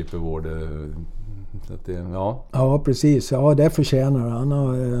Leadership Award. Så att Ja, precis. Ja, det förtjänar han. Han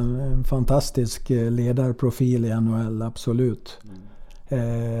har en fantastisk ledarprofil i NHL, absolut.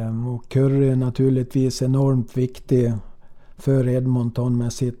 Och Curry är naturligtvis enormt viktig för Edmonton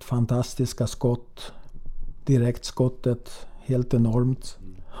med sitt fantastiska skott. Direktskottet, helt enormt.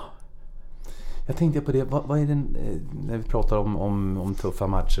 Jag tänkte på det, vad är det när vi pratar om tuffa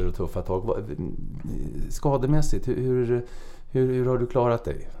matcher och tuffa tag, skademässigt, hur har du klarat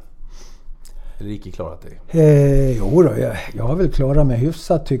dig? Eller icke klarat dig? Jo då, jag har väl klarat mig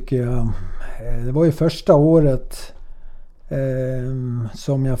hyfsat, tycker jag. Det var ju första året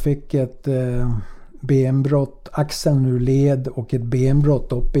som jag fick ett benbrott, axeln ur led och ett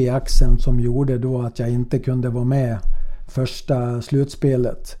benbrott uppe i axeln som gjorde då att jag inte kunde vara med första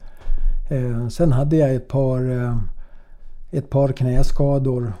slutspelet. Sen hade jag ett par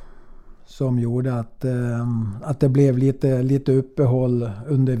knäskador som gjorde att det blev lite uppehåll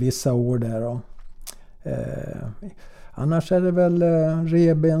under vissa år där då. Annars är det väl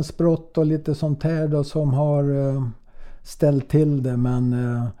revbensbrott och lite sånt här då som har ställt till det, men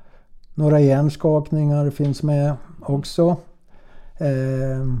några hjärnskakningar finns med också.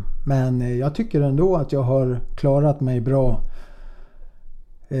 Men jag tycker ändå att jag har klarat mig bra.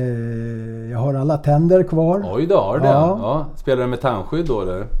 Jag har alla tänder kvar. Oj då, har det? Ja. Spelar du med tandskydd då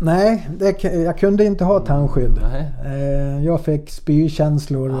eller? Nej, jag kunde inte ha tandskydd. Jag fick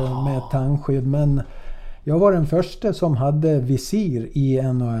spykänslor med tandskydd, men jag var den första som hade visir i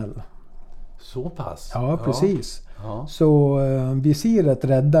NHL. Så pass? Ja, precis. Ja. Så visiret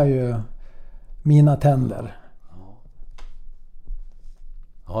räddar ju mina tänder.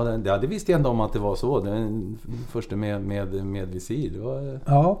 Ja, det visste jag inte om att det var så. Den första med visir. Det var...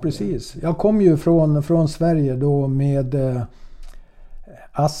 Ja, precis. Jag kom ju från Sverige då med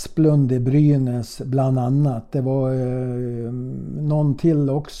Asplund i Brynäs bland annat. Det var någon till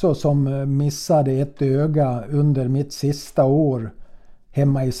också som missade ett öga under mitt sista år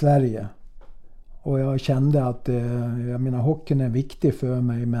hemma i Sverige. Och jag kände att hockeyn är viktig för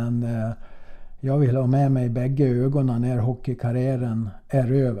mig, men jag vill ha med mig bägge ögonen när hockeykarriären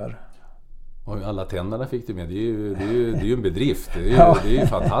är över. Och alla tänderna fick du med. Det är ju en bedrift. Det är ju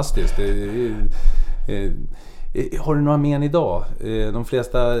fantastiskt. Har du några men idag? De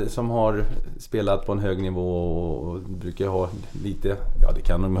flesta som har spelat på en hög nivå och brukar ha lite, ja det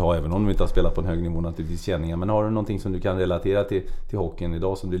kan de ha även om de inte har spelat på en hög nivå naturligtvis, känningar. Men har du någonting som du kan relatera till hockeyn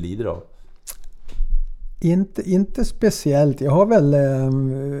idag som du lider av?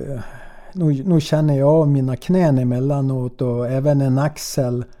 nu känner jag mina knän emellanåt och även en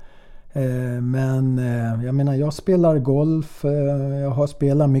axel. Men jag menar, jag spelar golf, jag har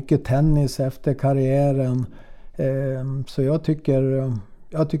spelat mycket tennis efter karriären. Så jag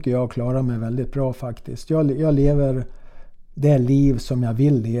tycker jag klarar mig väldigt bra faktiskt. Jag lever det liv som jag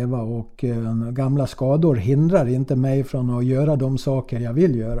vill leva och gamla skador hindrar inte mig från att göra de saker jag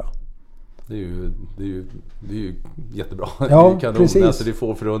vill göra. Det är ju jättebra. Ja, det är kanon. precis. Alltså, det är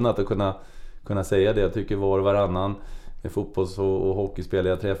få förunnat att kunna säga det. Jag tycker var och varannan fotbolls- och hockeyspelare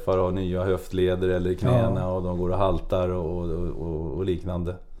jag träffar har nya höftleder eller knäna och de går och haltar och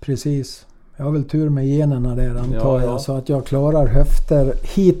liknande. Precis. Jag har väl tur med generna där antar Ja. jag, så att jag klarar höfter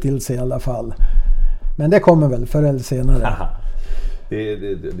hittills i alla fall. Men det kommer väl förr eller senare.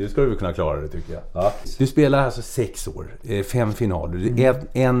 Det ska du väl kunna klara det, tycker jag. Ja. Du spelar alltså 6 år, 5 finaler.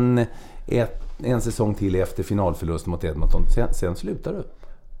 En säsong till efter finalförlust mot Edmonton. Sen slutar du.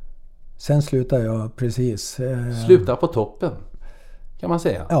 Sen slutar jag precis. Slutar på toppen, kan man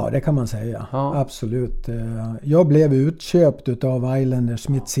säga. Ja, det kan man säga. Ja. Absolut. Jag blev utköpt av Islanders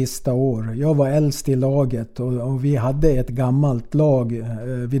mitt sista år. Jag var äldst i laget och vi hade ett gammalt lag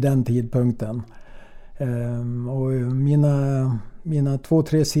vid den tidpunkten. Och mina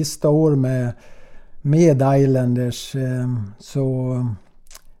 2-3 sista år med Islanders så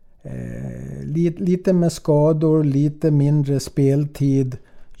lite med skador, lite mindre speltid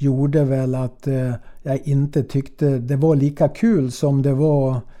gjorde väl att jag inte tyckte det var lika kul som det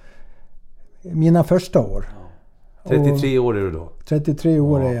var mina första år. 33 år är du då? 33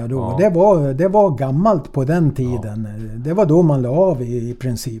 år är jag då. Ja. Det var gammalt på den tiden. Ja. Det var då man la av i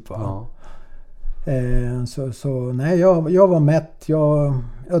princip. Va? Ja. Så nej, jag var mätt.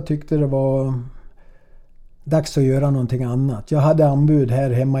 Jag tyckte det var dags att göra någonting annat. Jag hade anbud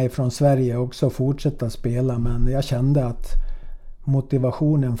här hemma ifrån Sverige också att fortsätta spela, men jag kände att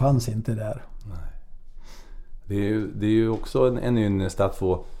motivationen fanns inte där. Nej. Det är ju också en ynnest att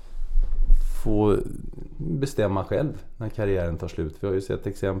få bestämma själv när karriären tar slut. Vi har ju sett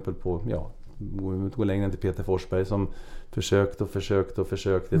exempel på, gå längre än till Peter Forsberg som försökte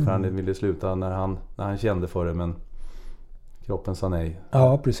för han ville sluta när han kände för det, men kroppen sa nej.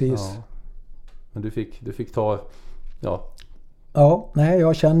 Ja, precis. Ja. Men du fick ta, Ja, nej,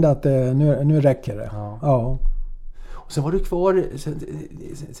 jag kände att nu räcker det. Ja. Och sen var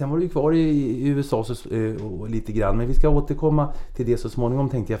du kvar i USA och lite grann, men vi ska återkomma till det så småningom,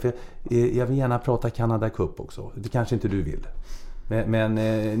 tänkte jag, för jag vill gärna prata Canada Cup också. Det kanske inte du vill. Men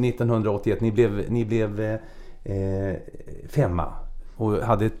 1981 ni blev 5 och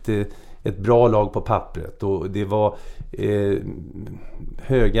hade ett bra lag på pappret, och det var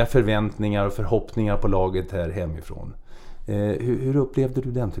höga förväntningar och förhoppningar på laget här hemifrån. Hur upplevde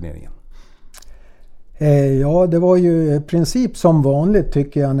du den turneringen? Ja, det var ju i princip som vanligt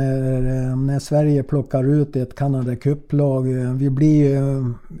tycker jag när Sverige plockar ut ett Canada Cup-lag. Vi blir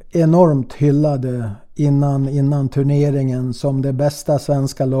enormt hyllade innan turneringen som det bästa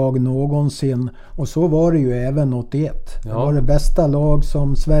svenska lag någonsin. Och så var det ju även 81. Ja. Det var det bästa lag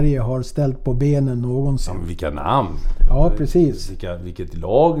som Sverige har ställt på benen någonsin. Ja, vilka namn! Ja, precis. Vilket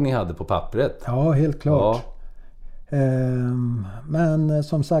lag ni hade på pappret. Ja, helt klart. Ja. Men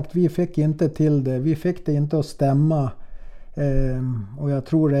som sagt, vi fick inte till det. Vi fick det inte att stämma. Och jag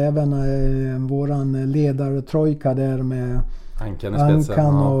tror även våran ledare Trojka där med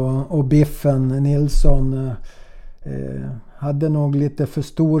Ankan och Biffen Nilsson hade nog lite för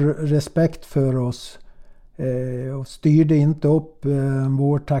stor respekt för oss och styrde inte upp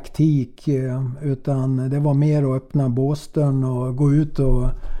vår taktik, utan det var mer att öppna båstön och gå ut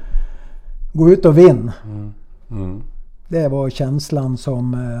och vinna. Det var känslan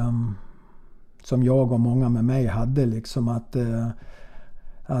som jag och många med mig hade, liksom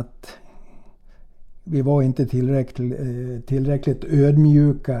att vi var inte tillräckligt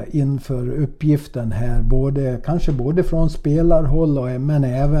ödmjuka inför uppgiften här, kanske både från spelarhåll men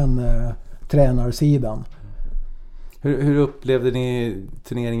även tränarsidan. Hur upplevde ni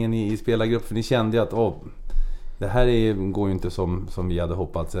turneringen i spelargrupp? För ni kände ju att det här går ju inte som vi hade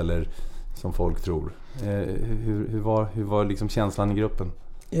hoppats eller som folk tror. Hur var liksom känslan i gruppen?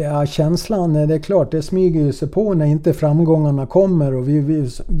 Ja, känslan, det är klart, det smyger ju sig på när inte framgångarna kommer, och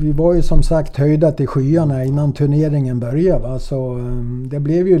vi var ju som sagt höjda till skyarna innan turneringen började, va? Så det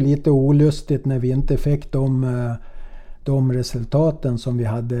blev ju lite olustigt när vi inte fick de resultaten som vi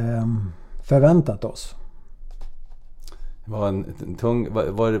hade förväntat oss. Det var en tung,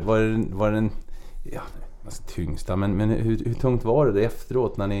 var den tyngsta, men hur tungt var det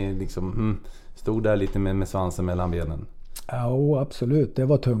efteråt när ni liksom stod där lite med svansen mellan benen? Ja, absolut. Det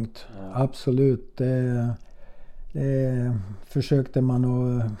var tungt. Ja. Absolut. Det försökte man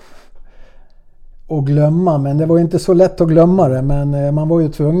att att glömma, men det var inte så lätt att glömma det, men man var ju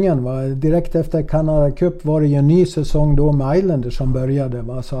tvungen. Va? Direkt efter Canada Cup var det ju en ny säsong då med Islanders som började.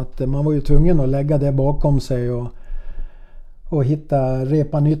 Va? Så att man var ju tvungen att lägga det bakom sig och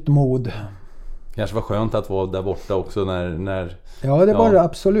repa nytt mod. Kanske var skönt att vara där borta också när Ja, det var det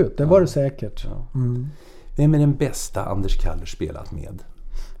absolut. Det var det säkert. Ja. Mm. Vem är den bästa Anders Kaller spelat med?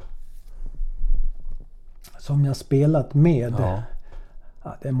 Som jag spelat med? Ja.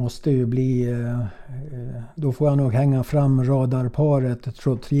 Ja, det måste ju bli... då får jag nog hänga fram radarparet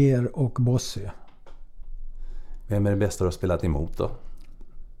Trottier och Bossy. Vem är den bästa du har spelat emot då?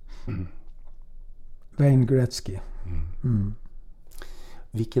 Wayne Gretzky. Mm.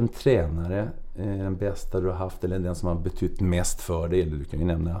 Vilken tränare är den bästa du har haft, eller den som har betytt mest för dig? Eller du kan ju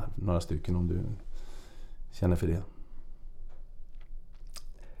nämna några stycken om du känner för det.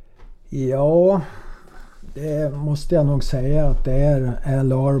 Ja, det måste jag nog säga att det är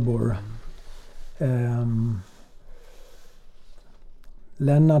Al Arbor.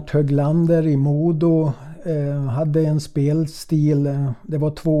 Lennart Höglander i Modo hade en spelstil. Det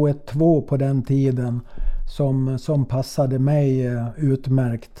var 2-1-2 på den tiden som passade mig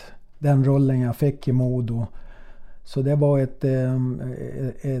utmärkt. Den rollen jag fick i Modo. Så det var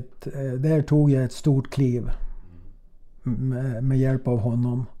där tog jag ett stort kliv med hjälp av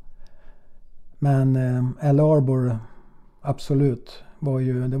honom. Men Al Arbor, absolut,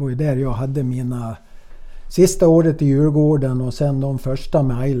 det var ju där jag hade mina sista året i Djurgården och sen de första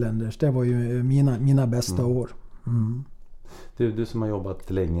med Islanders. Det var ju mina bästa år. Mm. Du som har jobbat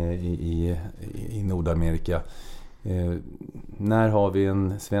länge i Nordamerika. När har vi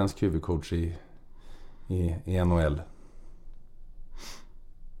en svensk huvudcoach i NHL?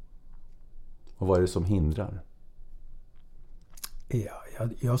 Och vad är det som hindrar? Ja,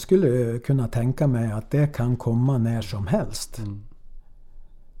 jag skulle kunna tänka mig att det kan komma när som helst. Mm.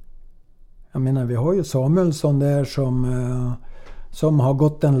 Jag menar, vi har ju Samuelsson där som har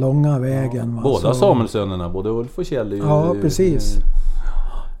gått den långa vägen. Ja, båda Samuelssönerna, både Ulf och Kjell. Ja, precis.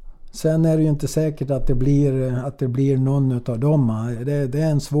 Sen är det ju inte säkert att det blir någon utav dem. Det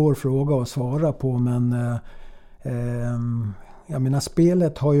är en svår fråga att svara på, men jag menar,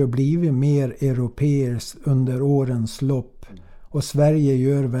 spelet har ju blivit mer europeiskt under årens lopp. Och Sverige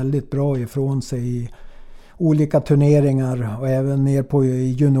gör väldigt bra ifrån sig i olika turneringar och även ner på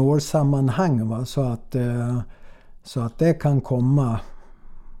juniorsammanhang. Va? Så att det kan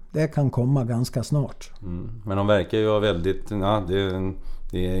komma ganska snart. Mm. Men de verkar ju vara väldigt... Ja,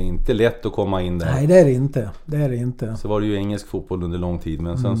 det är inte lätt att komma in där. Nej, det är det inte. Så var det ju engelsk fotboll under lång tid.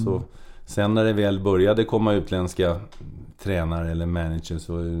 Men sen när det väl började komma utländska tränare eller managers,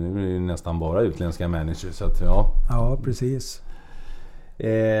 så är det ju nästan bara utländska managers. Så att, ja. Ja, precis.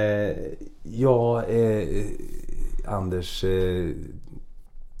 Anders,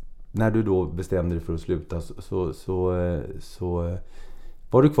 när du då bestämde dig för att sluta så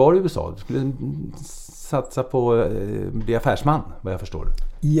var du kvar i USA. Du skulle satsa på att bli affärsman, vad jag förstår.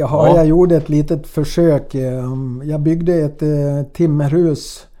 Ja, jag gjorde ett litet försök. Jag byggde ett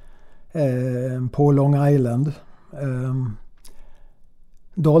timmerhus på Long Island.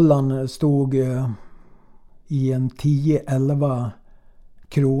 Dollarn stod i en 10-11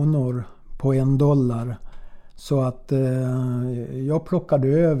 kronor på $1. Så att jag plockade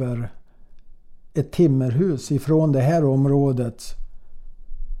över ett timmerhus ifrån det här området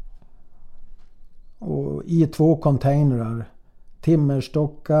och i 2 containrar.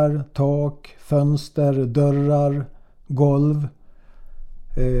 Timmerstockar, tak, fönster, dörrar, golv.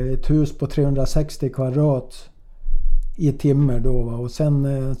 Ett hus på 360 kvadrat i timmer då. Va? Och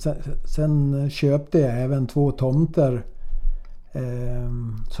sen köpte jag även 2 tomter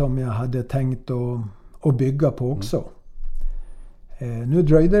som jag hade tänkt att bygga på också. Nu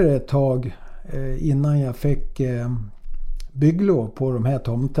dröjde det ett tag innan jag fick bygglov på de här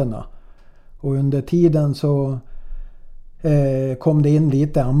tomterna. Och under tiden så kom det in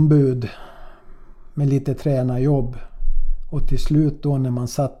lite anbud med lite tränarjobb. Och till slut då när man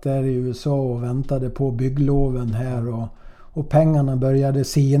satt där i USA och väntade på byggloven här och pengarna började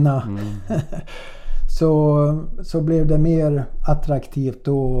sina så blev det mer attraktivt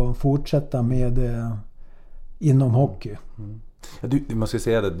att fortsätta med inom hockey. Ja, du måste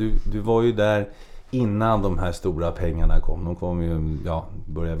säga det, du var ju där innan de här stora pengarna kom. De kom ju,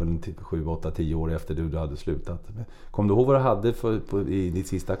 började väl 7, 8, 10 år efter du hade slutat. Kom du ihåg vad du hade i ditt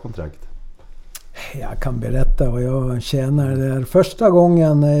sista kontrakt? Jag kan berätta vad jag tjänade där. Första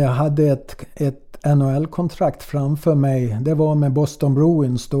gången jag hade ett NHL-kontrakt framför mig, det var med Boston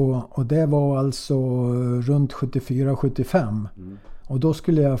Bruins då, och det var alltså runt 74-75. Och då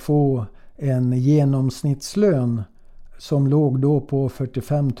skulle jag få en genomsnittslön som låg då på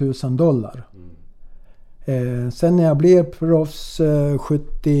 $45,000. Sen när jag blev proffs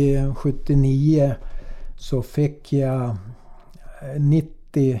 79 så fick jag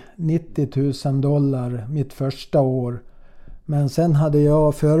 $90 000 mitt första år. Men sen hade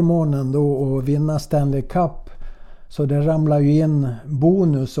jag förmånen då att vinna Stanley Cup. Så det ramlade ju in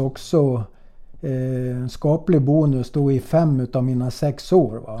bonus också. Skaplig bonus då i 5 utav mina 6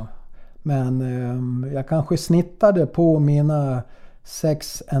 år. Va? Men jag kanske snittade på mina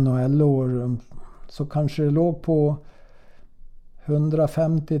 6 NHL-år. Så kanske det låg på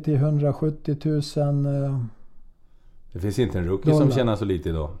 150 till 170 000 Det finns inte en rookie som tjänar så lite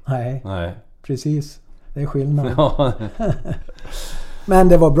idag. Nej. Precis. Det är skillnad. Men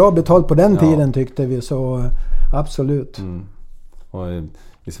det var bra betalt på den tiden tyckte vi, så absolut. Och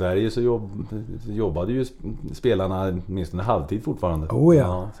i Sverige så jobbade ju spelarna åtminstone halvtid fortfarande.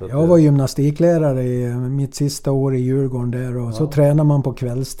 Jag var gymnastiklärare i mitt sista år i Djurgården där, och så tränar man på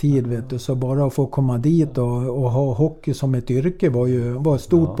kvällstid, vet du. Så bara att få komma dit och ha hockey som ett yrke var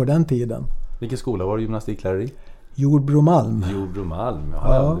stort på den tiden. Vilken skola var du gymnastiklärare i? Jordbromalm.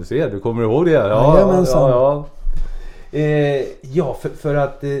 Ja, du ser, du kommer ihåg det. För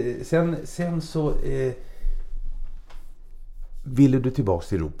att sen så ville du tillbaka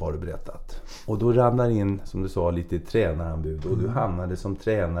till Europa, har du berättat. Och då ramlar in, som du sa, lite tränaranbud. Och du hamnade som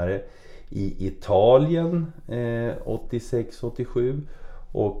tränare i Italien 86-87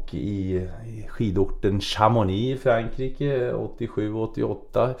 och i skidorten Chamonix i Frankrike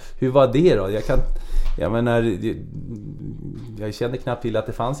 87-88. Hur var det då? Jag kände knappt till att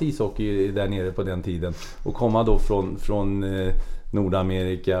det fanns ishockey där nere på den tiden. Och komma då från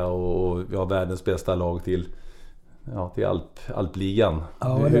Nordamerika och världens bästa lag till Alpligan.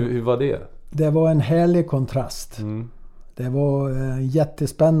 Hur var det? Det var en härlig kontrast. Det var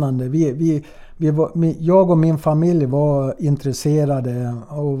jättespännande. Jag och min familj var intresserade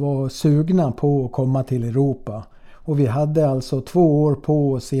och var sugna på att komma till Europa. Och vi hade alltså 2 år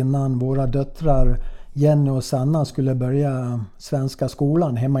på oss innan våra döttrar Jenny och Sanna skulle börja svenska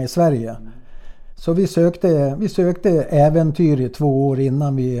skolan hemma i Sverige. Så vi sökte äventyr i 2 år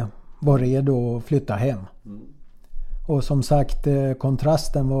innan vi var redo att flytta hem. Och som sagt,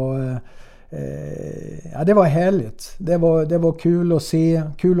 kontrasten var det var härligt. Det var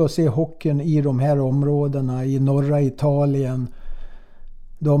kul att se hockeyn i de här områdena i norra Italien.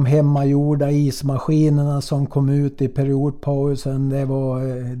 De hemmagjorda ismaskinerna som kom ut i periodpausen,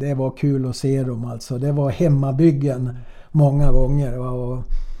 det var kul att se dem alltså. Det var hemmabyggen många gånger.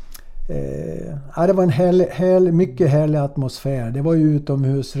 Det var en mycket härlig atmosfär. Det var ju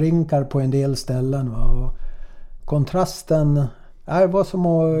utomhusrinkar på en del ställen. Och kontrasten var som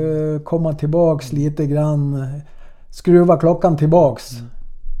att komma tillbaks lite grann. Skruva klockan tillbaks.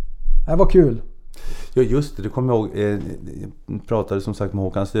 Det var kul. Ja just det, du kommer ihåg, jag pratade som sagt med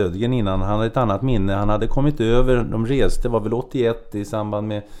Håkan Stödgren innan. Han hade ett annat minne, han hade kommit över, de reste, var väl 81 i samband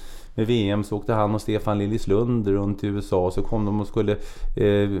med VM, så åkte han och Stefan Liljeslund runt i USA, så kom de och skulle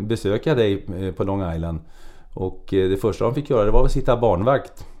besöka dig på Long Island. Och det första de fick göra, det var att sitta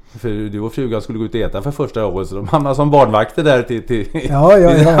barnvakt. För du och frugan skulle gå ut och äta för första gången, så de hamnade som barnvakter där till... Ja.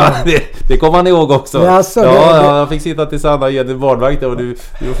 Det kommer man ihåg också. Jag fick sitta till Sanna och ge dig barnvakter, och du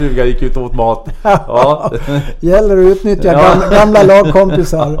och frugan gick ut och åt mat. Ja. Gäller att utnyttja gamla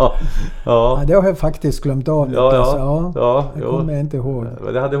lagkompisar. Ja, det har jag faktiskt glömt av. Det kommer jag inte ihåg.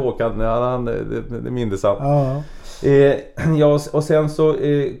 Det hade Håkan, det mindes han. Och sen så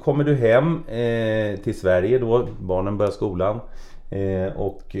kommer du hem till Sverige då, barnen börjar skolan.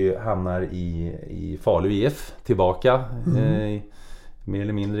 Och hamnar i Falu IF tillbaka mer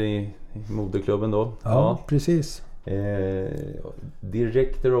eller mindre i moderklubben då. Ja, precis.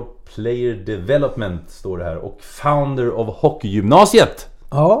 Director of Player Development står det här, och Founder of Hockeygymnasiet.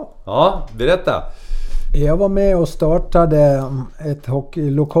 Ja, berätta. Jag var med och startade ett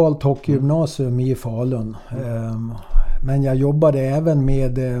lokalt hockeygymnasium i Falun. Men jag jobbade även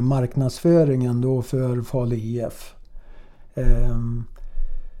med marknadsföringen då för Falu IF.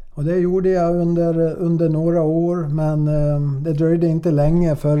 Och det gjorde jag under några år, men det dröjde inte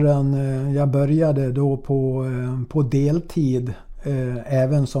länge förrän jag började då på deltid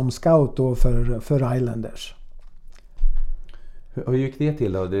även som scout då för Islanders. Hur gick det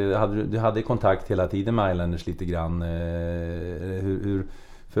till då? Du hade kontakt hela tiden med Islanders lite grann.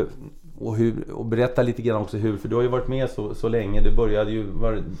 Och berätta lite grann också hur, för du har ju varit med så länge. Du började ju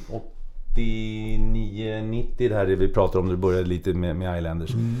 89-90 det här vi pratar om, när du började lite med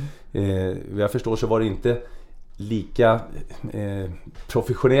Islanders. Jag förstår så var det inte lika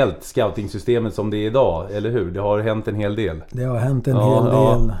professionellt scouting-systemet som det är idag, eller hur? Det har hänt en hel del. Det har hänt en hel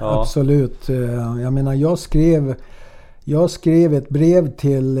del, absolut. Jag menar, jag skrev Jag skrev ett brev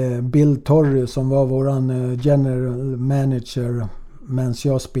till Bill Torrey som var våran general manager medan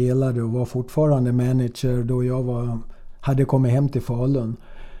jag spelade och var fortfarande manager då jag hade kommit hem till Falun.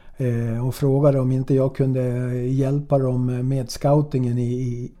 Och frågade om inte jag kunde hjälpa dem med scoutingen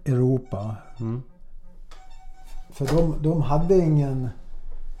i Europa. För de hade ingen...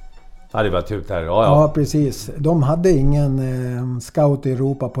 Ja, det var typ där. Ja, precis. De hade ingen scout i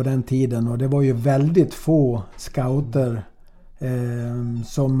Europa på den tiden och det var ju väldigt få scouter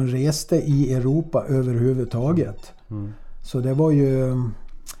som reste i Europa överhuvudtaget. Så det var ju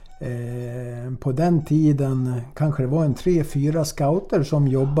på den tiden kanske det var 3-4 scouter som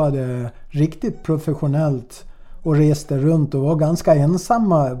jobbade riktigt professionellt och reste runt och var ganska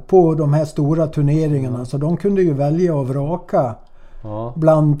ensamma på de här stora turneringarna. Så de kunde ju välja och vraka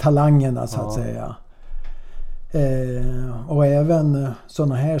bland talangerna så att säga. Och även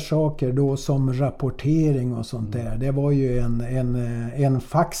såna här saker då som rapportering och sånt där. Det var ju en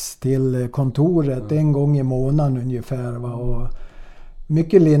fax till kontoret en gång i månaden ungefär. Va? Och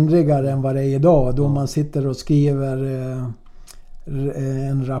mycket lindrigare än vad det är idag då man sitter och skriver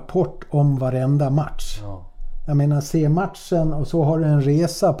en rapport om varenda match. Jag menar, se matchen och så har du en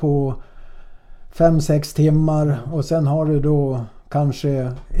resa på 5-6 timmar och sen har du då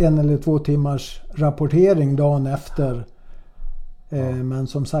kanske 1 eller 2 timmars rapportering dagen efter. Men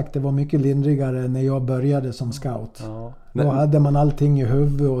som sagt, det var mycket lindrigare när jag började som scout. Då hade man allting i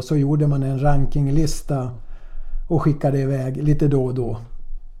huvudet och så gjorde man en rankinglista och skickade iväg lite då och då.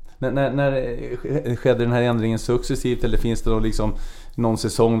 När skedde den här ändringen successivt eller finns det då liksom någon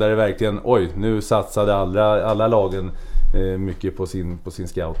säsong där det verkligen, nu satsade alla lagen mycket på sin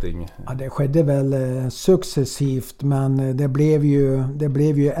scouting? Ja, det skedde väl successivt, men det blev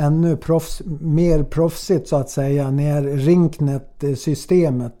ju ännu mer proffsigt så att säga när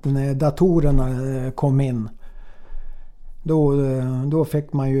Rinknet-systemet, när datorerna kom in. Då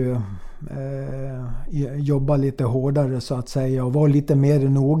fick man ju jobba lite hårdare så att säga och vara lite mer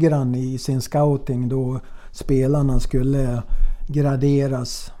noggrann i sin scouting då spelarna skulle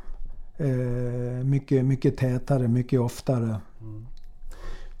graderas mycket tätare, mycket oftare.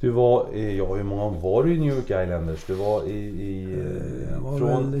 Du var, hur många år var du i New York Islanders? Du var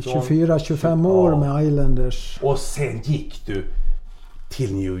från 24-25 år med Islanders. Och sen gick du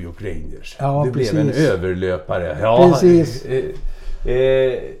till New York Rangers. Ja, du precis. Blev en överlöpare. Ja, precis.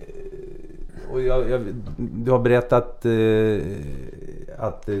 Och du har berättat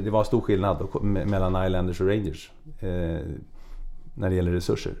att det var stor skillnad mellan Islanders och Rangers när det gäller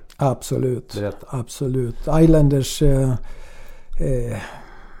resurser. Absolut. Berätta. Absolut. Islanders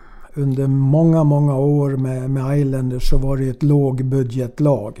under många år med Islanders så var det ett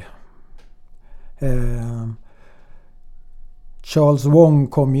lågbudgetlag. Charles Wong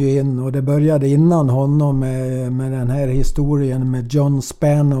kom ju in och det började innan honom med den här historien med John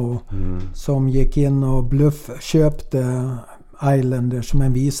Spano som gick in och bluffköpte Islanders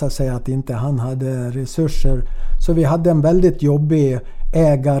men visade sig att inte han hade resurser. Så vi hade en väldigt jobbig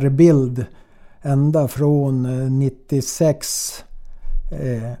ägarbild ända från 96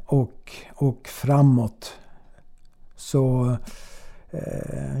 och framåt. Så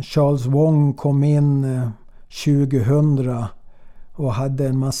Charles Wong kom in 2000 och hade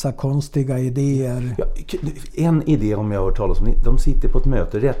en massa konstiga idéer. Ja, en idé om jag har hört talas om. De sitter på ett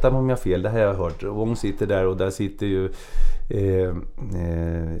möte, rätta mig om jag har fel, det här har jag hört. Wong sitter där och där sitter ju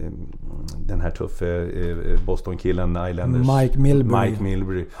den här tuffe Boston-killen Islanders. Mike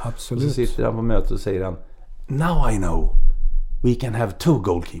Milbury. Absolut. Och så sitter han på mötet och säger han: "Now I know we can have 2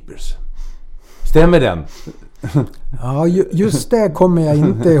 goalkeepers." Stämmer den? Ja, just det kommer jag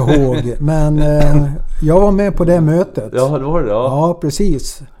inte ihåg. Men jag var med på det mötet. Ja, det var det. Ja,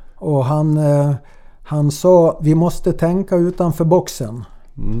 precis. Och han sa, vi måste tänka utanför boxen.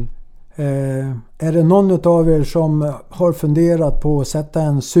 Är det någon av er som har funderat på att sätta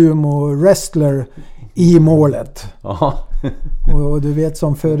en sumo-wrestler i målet? Ja. Och du vet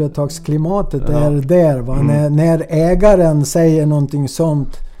som företagsklimatet är där. Va? När ägaren säger någonting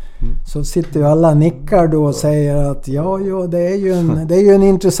sånt så sitter ju alla nickar då och säger att ja, det är ju en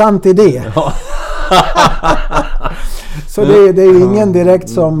intressant idé. Ja. Så det är ju ingen direkt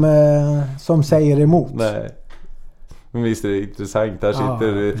som säger emot. Nej. Men visst är det intressant. Där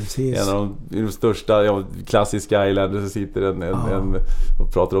sitter en av de största klassiska Islanders, så sitter en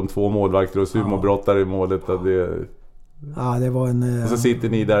och pratar om 2 målvakter och sumobrottare i målet. Ja, det var en... Och så sitter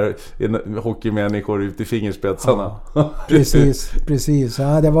ni där, hockeymänniskor ute i fingerspetsarna. Ja, precis.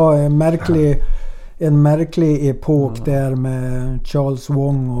 Ja, det var en märklig epok där med Charles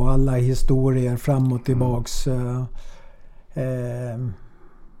Wong och alla historier fram och tillbaks.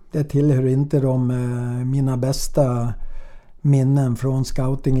 Det tillhör inte mina bästa minnen från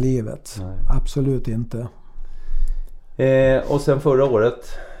scoutinglivet. Nej. Absolut inte. Och sen förra året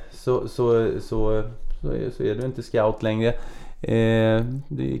så är du inte scout längre.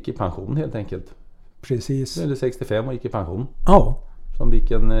 Du gick i pension helt enkelt. Precis. Du är 65 och gick i pension. Ja. Som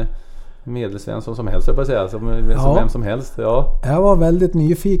vilken medelsvensson som helst, jag får säga. Som vem som helst. Ja. Jag var väldigt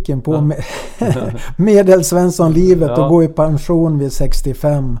nyfiken på medelsvenssonlivet och gå i pension vid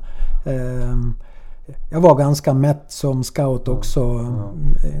 65. Jag var ganska mätt som scout också.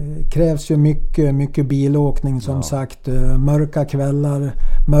 Krävs ju mycket bilåkning som sagt. Mörka kvällar,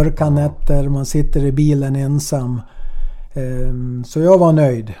 mörka nätter. Man sitter i bilen ensam. Så jag var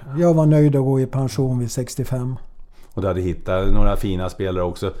nöjd. Jag var nöjd att gå i pension vid 65. Och du hade hittat några fina spelare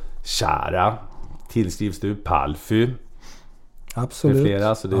också. Chara, tillskrivs du, Palfy. Absolut. Med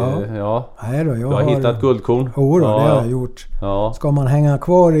flera, så det, Nej då, du har hittat guldkorn. Jo, det har jag gjort. Ja. Ska man hänga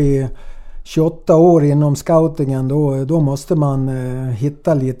kvar i 28 år inom scoutingen då måste man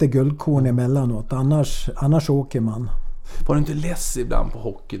hitta lite guldkorn emellanåt. Annars åker man. Var du inte less ibland på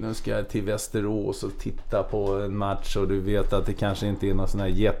hockey? Nu ska jag till Västerås och titta på en match och du vet att det kanske inte är någon sån här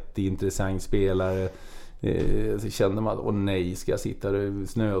jätteintressant spelare. Så kände man att nej, ska jag sitta där,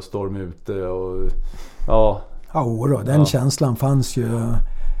 snöstorm ute och den känslan fanns ju.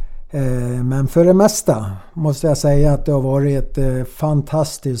 Men för det mesta måste jag säga att det har varit ett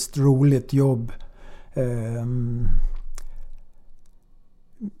fantastiskt roligt jobb.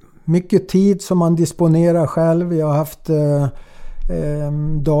 Mycket tid som man disponerar själv. Jag har haft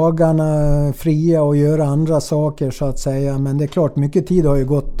dagarna fria och göra andra saker så att säga. Men det är klart, mycket tid har ju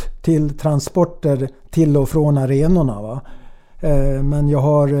gått till transporter till och från arenorna. Va? Men jag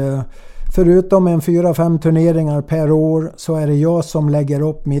har, förutom 4-5 turneringar per år, så är det jag som lägger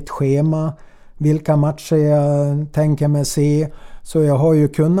upp mitt schema. Vilka matcher jag tänker mig se. Så jag har ju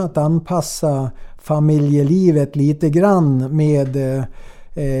kunnat anpassa familjelivet lite grann med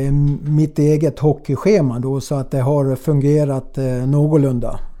mitt eget hockeyschema då, så att det har fungerat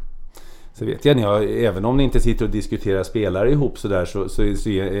någorlunda. Så vet jag, även om ni inte sitter och diskuterar spelare ihop så där, så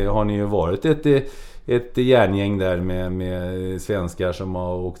har ni ju varit ett järngäng där med svenskar som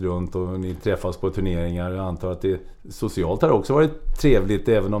har åkt runt och ni träffas på turneringar. Jag antar att det socialt har också varit trevligt,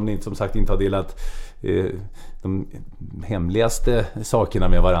 även om ni som sagt inte har delat de hemligaste sakerna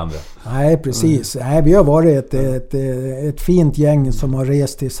med varandra. Nej, precis. Nej, vi har varit ett fint gäng som har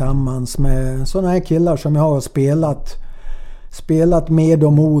rest tillsammans med sådana här killar som jag har spelat med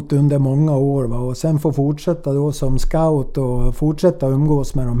och mot under många år. Va? Och sen få fortsätta då som scout och fortsätta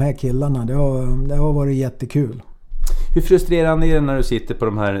umgås med de här killarna. Det har varit jättekul. Hur frustrerande är det när du sitter på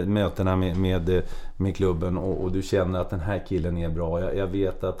de här mötena med klubben och du känner att den här killen är bra? Jag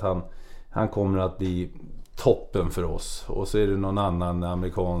vet att han kommer att bli toppen för oss. Och så är det någon annan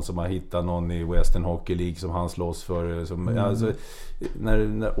amerikan som har hittat någon i Western Hockey League som han slåss för. Alltså,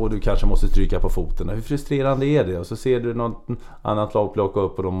 och du kanske måste stryka på foten. Hur frustrerande är det? Och så ser du något annat lag plocka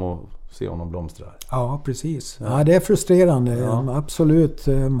upp på dem och se honom blomstra. Ja, precis. Ja, det är frustrerande. Absolut.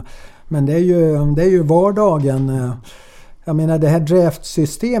 Men det är ju vardagen. Jag menar, det här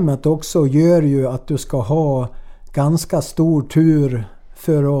draftsystemet också gör ju att du ska ha ganska stor tur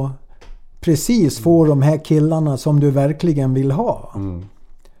för att precis få de här killarna som du verkligen vill ha.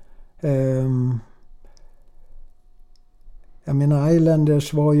 Jag menar,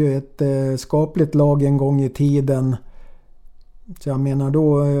 Islanders var ju ett skapligt lag en gång i tiden. Så jag menar,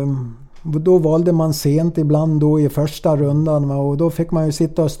 då valde man sent ibland då i första rundan. Va? Och då fick man ju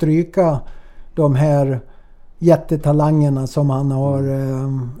sitta och stryka de här jättetalangerna som han har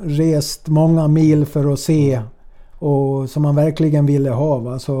rest många mil för att se. Och som man verkligen ville ha.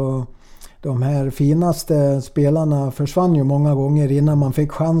 Va? Så de här finaste spelarna försvann ju många gånger innan man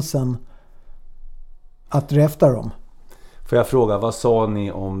fick chansen att drafta dem. Får jag fråga, vad sa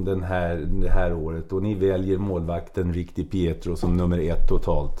ni om det här året? Och ni väljer målvakten Rick DiPietro som nummer 1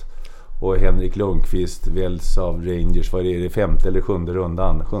 totalt. Och Henrik Lundqvist väljs av Rangers, vad är det, 5:e eller 7:e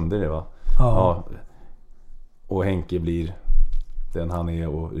rundan? 7:e det, va? Ja. Och Henke blir den han är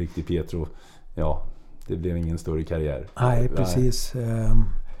och Rick DiPietro, det blev ingen större karriär. Nej, precis.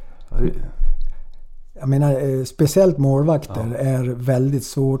 Jag menar, speciellt målvakter är väldigt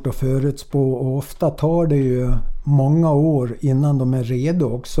svårt att förutspå och ofta tar det ju många år innan de är redo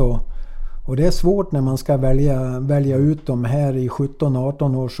också. Och det är svårt när man ska välja ut dem här i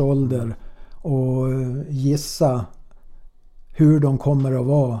 17-18 års ålder och gissa hur de kommer att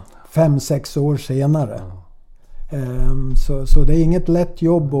vara 5-6 år senare. Så det är inget lätt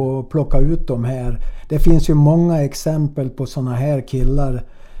jobb att plocka ut dem här. Det finns ju många exempel på såna här killar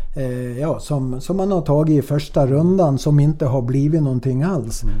som man har tagit i första rundan som inte har blivit någonting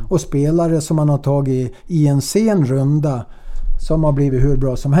alls. Och spelare som man har tagit i en sen runda som har blivit hur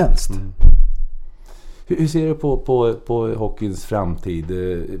bra som helst. Hur ser du på hockeyns framtid?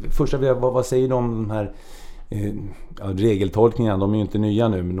 Första, vad säger du om de här regeltolkningarna? De är ju inte nya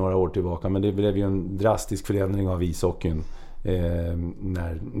nu med några år tillbaka, men det blev ju en drastisk förändring av ishockeyn.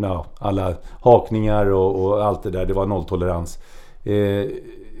 När alla hakningar och allt det där, det var nolltolerans.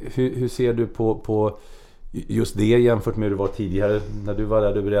 Hur ser du på just det jämfört med hur det var tidigare när du var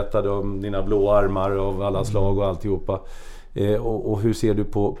där? Du berättade om dina blå armar och alla slag och alltihopa. Och hur ser du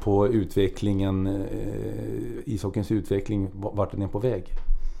på utvecklingen, ishockeyns utveckling, vart den är på väg?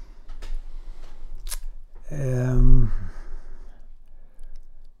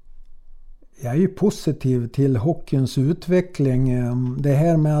 Jag är ju positiv till hockeyns utveckling. Det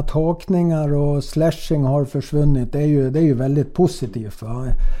här med att hakningar och slashing har försvunnit, det är ju väldigt positivt. Va?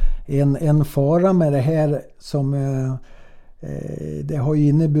 En fara med det här som det har ju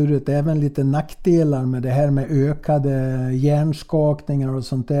inneburit även lite nackdelar med det här med ökade hjärnskakningar och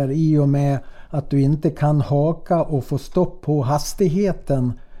sånt där, i och med att du inte kan haka och få stopp på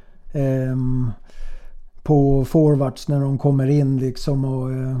hastigheten på forwards när de kommer in liksom,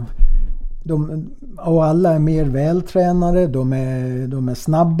 och alla är mer vältränade, de är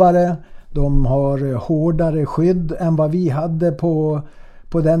snabbare, de har hårdare skydd än vad vi hade på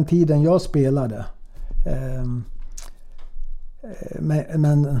den tiden jag spelade.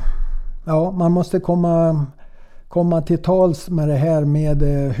 Men ja, man måste komma till tals med det här med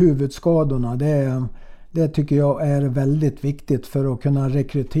huvudskadorna. Det tycker jag är väldigt viktigt för att kunna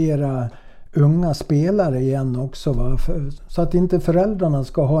rekrytera unga spelare igen också. Va? Så att inte föräldrarna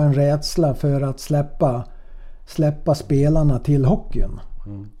ska ha en rädsla för att släppa spelarna till hockeyn.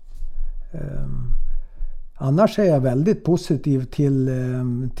 Annars är jag väldigt positiv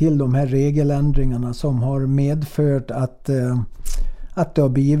till de här regeländringarna som har medfört att det har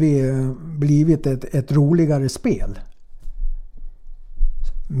blivit ett roligare spel.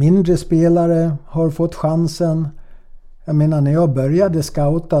 Mindre spelare har fått chansen. Jag menar, när jag började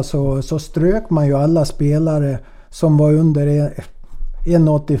scouta så strök man ju alla spelare som var under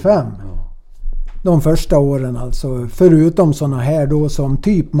 1,85. De första åren alltså. Förutom såna här då som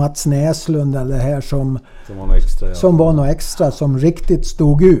typ Mats Näslund eller här som var något extra, ja. Som var något extra, som riktigt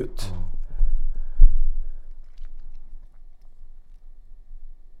stod ut.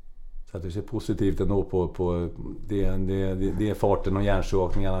 Så att du ser positivt ändå på det är farten och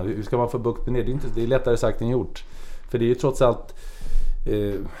hjärnskakningarna. Hur ska man få bukt med det? Det är lättare sagt än gjort. För det är ju trots allt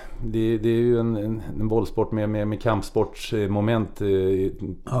det är ju en bollsport med kampsportsmoment.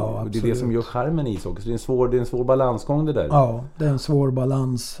 Ja, det är det som gör charmen i ishockey. Så det är en svår balansgång det där. Ja, det är en svår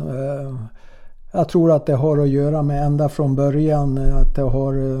balans. Jag tror att det har att göra med ända från början att det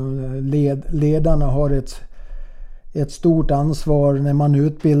har ledarna har ett stort ansvar när man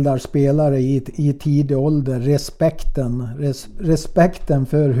utbildar spelare i tidig ålder. Respekten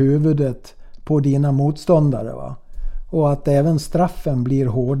för huvudet på dina motståndare, va? Och att även straffen blir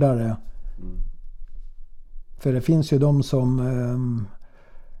hårdare. För det finns ju de som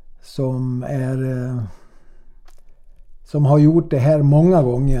har gjort det här många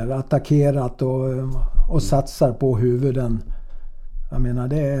gånger, attackerat och satsar på huvuden. Jag menar,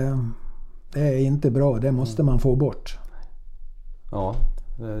 det är inte bra, det måste man få bort. Ja,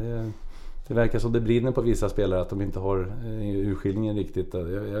 det verkar som det brinner på vissa spelare att de inte har urskiljningen riktigt.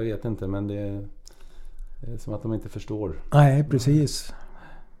 Jag vet inte, men det är som att de inte förstår. Nej, precis.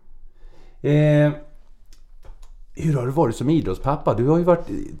 Hur har du varit som idrottspappa? Du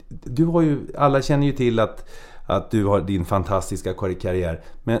har ju alla känner ju till att du har din fantastiska karriär.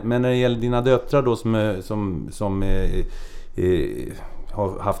 Men när det gäller dina döttrar då som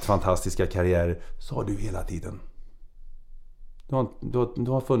har haft fantastiska karriärer, så har du hela tiden.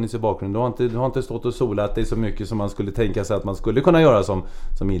 Du har funnits i bakgrunden. Du har inte stått och solat dig så mycket som man skulle tänka sig att man skulle kunna göra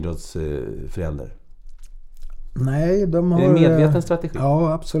som idrottsförälder. Nej, de har... Det är en medveten strategi.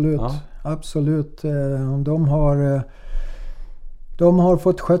 Ja, absolut. Ja. Absolut. De har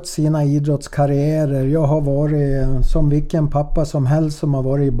fått skött sina idrottskarriärer. Jag har varit som vilken pappa som helst som har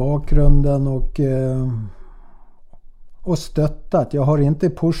varit i bakgrunden och stöttat. Jag har inte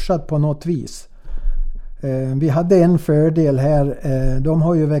pushat på något vis. Vi hade en fördel här. De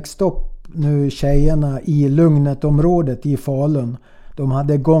har ju växt upp nu, tjejerna, i Lugnetområdet i Falun. De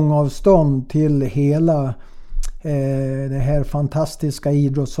hade gångavstånd till hela det här fantastiska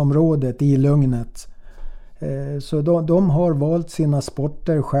idrottsområdet i Lugnet. Så de har valt sina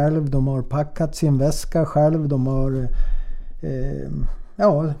sporter själv. De har packat sin väska själv. De har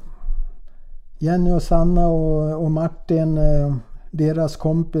Jenny och Sanna och Martin, deras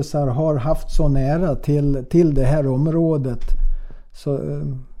kompisar, har haft så nära till det här området.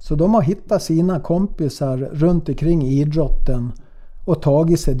 Så de har hittat sina kompisar runt omkring idrotten och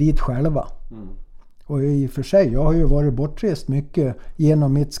tagit sig dit själva. Och i och för sig, jag har ju varit bortrest mycket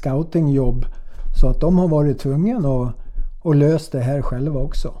genom mitt scoutingjobb. Så att de har varit tvungna att lösa det här själva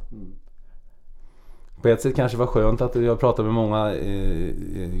också. På ett sätt kanske var skönt att jag pratade med många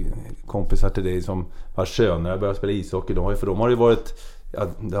kompisar till dig som var söner och började spela ishockey. För de har ju varit,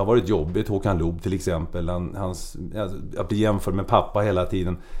 det har varit jobbigt. Håkan Loob till exempel. Att bli jämförd med pappa hela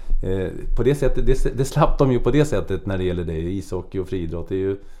tiden. På det sättet, det slapp de ju på det sättet när det gäller dig. Ishockey och friidrott, det är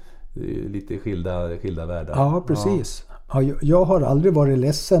ju lite skilda världar. Ja, precis. Ja, jag har aldrig varit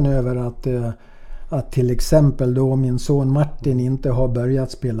ledsen över att till exempel då min son Martin inte har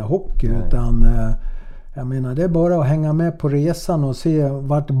börjat spela hockey. Nej. Utan jag menar, det är bara att hänga med på resan och se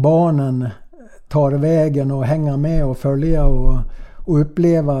vart barnen tar vägen och hänga med och följa och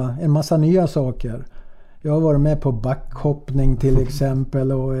uppleva en massa nya saker. Jag har varit med på backhoppning till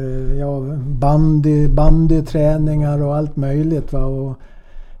exempel och bandyträningar och allt möjligt. Va? Och,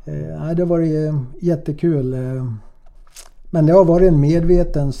 det har varit jättekul. Men det har varit en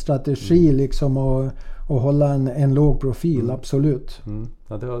medveten strategi liksom att hålla en låg profil, absolut.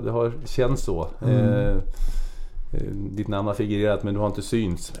 Ja, det har känts så. Ditt namn har figurerat men du har inte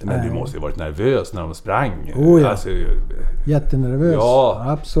synts. Men du måste ju varit nervös när de sprang. Oh ja, alltså, jättenervös. Ja.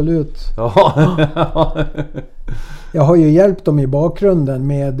 Absolut. Ja. Jag har ju hjälpt dem i bakgrunden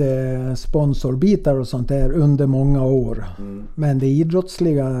med sponsorbitar och sånt där under många år. Men det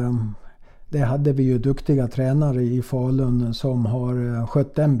idrottsliga, det hade vi ju duktiga tränare i Falun som har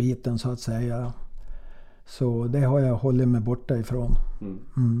skött den biten så att säga. Så det har jag hållit mig borta ifrån.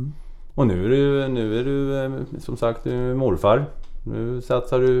 Och nu är du som sagt morfar. Nu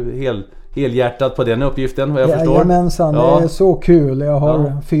satsar du helhjärtat på den uppgiften, vad jag förstår. Jajamensan, det är så kul. Jag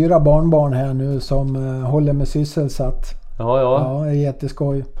har 4 barnbarn här nu som håller mig sysselsatt. Ja, det är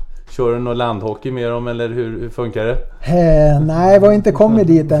jätteskoj. Kör du någon landhockey med dem eller hur funkar det? Nej, jag har inte kommit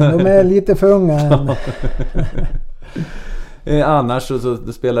dit än. De är lite för unga än. Annars så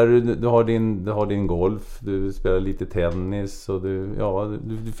spelar du har din golf, du spelar lite tennis och du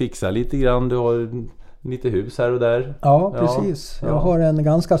fixar lite grann, du har lite hus här och där. Ja, precis. Jag har en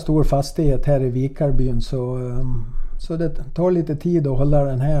ganska stor fastighet här i Vikarbyn så det tar lite tid att hålla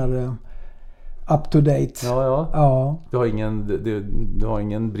den här up to date. Ja. Du har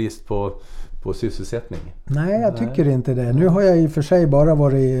ingen brist på sysselsättning? Nej, jag tycker inte det. Nu har jag i och för sig bara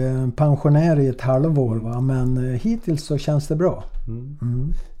varit pensionär i ett halvår, va? Men hittills så känns det bra.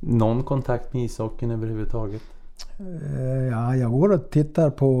 Någon kontakt med ishockeyn överhuvudtaget? Ja, jag går och tittar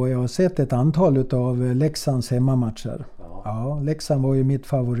på, jag har sett ett antal av Leksands hemmamatcher. Ja, Leksand var ju mitt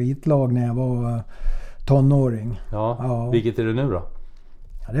favoritlag när jag var tonåring. Ja. Vilket är det nu då?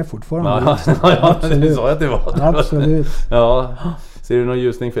 Ja, det är fortfarande absolut. Du sa att det var. Absolut. Ja. Ser du någon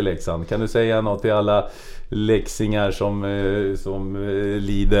ljusning för Leksand? Kan du säga något till alla leksingar som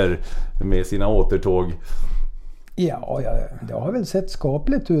lider med sina återtåg? Ja, det har väl sett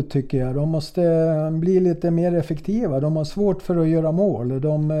skapligt ut tycker jag. De måste bli lite mer effektiva. De har svårt för att göra mål.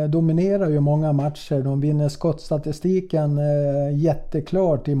 De dominerar ju många matcher. De vinner skottstatistiken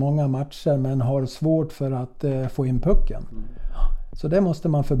jätteklart i många matcher men har svårt för att få in pucken. Så det måste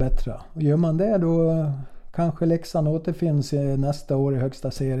man förbättra. Och gör man det då kanske Leksand återfinns nästa år i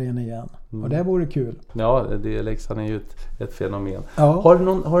högsta serien igen. Och det vore kul. Ja, Leksand är ju ett fenomen. Ja.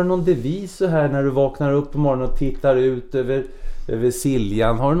 Har du någon devis så här när du vaknar upp på morgonen och tittar ut över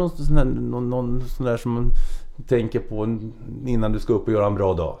Siljan? Har du någon sån där som du tänker på innan du ska upp och göra en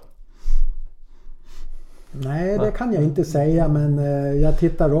bra dag? Nej, det kan jag inte säga, men jag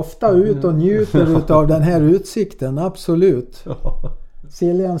tittar ofta ut och njuter av den här utsikten, absolut.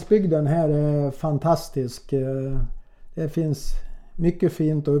 Siljansbygden här är fantastisk. Det finns mycket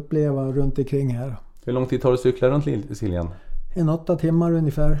fint att uppleva runt omkring här. Hur lång tid tar du att cykla runt Siljan? 8 timmar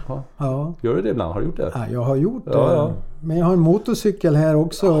ungefär. Ja. Gör du det ibland? Har du gjort det? Ja, jag har gjort det. Ja. Men jag har en motorcykel här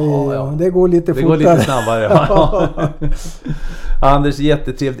också. Det går lite fortare. Det går lite snabbare. Anders,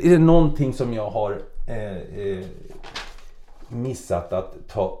 jättetrevligt. Är det någonting som jag har missat att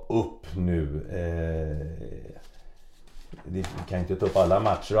ta upp nu? Vi kan inte ta upp alla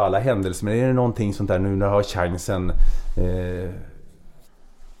matcher och alla händelser, men är det någonting sånt där nu när du har chansen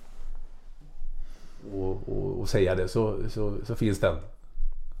och säga det så finns den.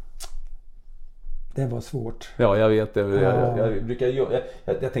 Det var svårt. Ja, jag vet det.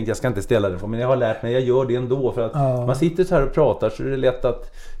 Jag tänkte jag ska inte ställa det, men jag har lärt mig, jag gör det ändå för att man sitter så här och pratar så är det lätt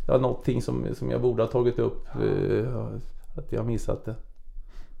att någonting som jag borde ha tagit upp att jag har missat det.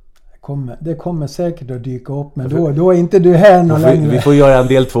 det kommer säkert att dyka upp, men då är inte du här någon längre. Vi får göra en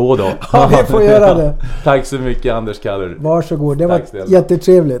del 2 då. Ja, vi får göra det. Tack så mycket, Anders Kaller. Varsågod, det var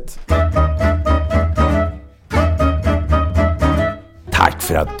jättetrevligt. Tack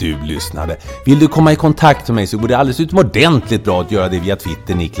för att du lyssnade. Vill du komma i kontakt med mig så går det alldeles utomordentligt bra att göra det via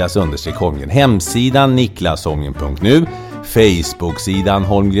Twitter Niklas_Holmgren, hemsidan niklasholmgren.nu, Facebook-sidan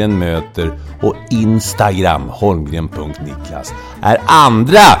Holmgren möter och Instagram holmgren.niklas är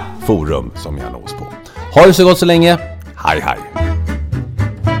andra forum som jag nås på. Ha det så gott så länge. Hej hej!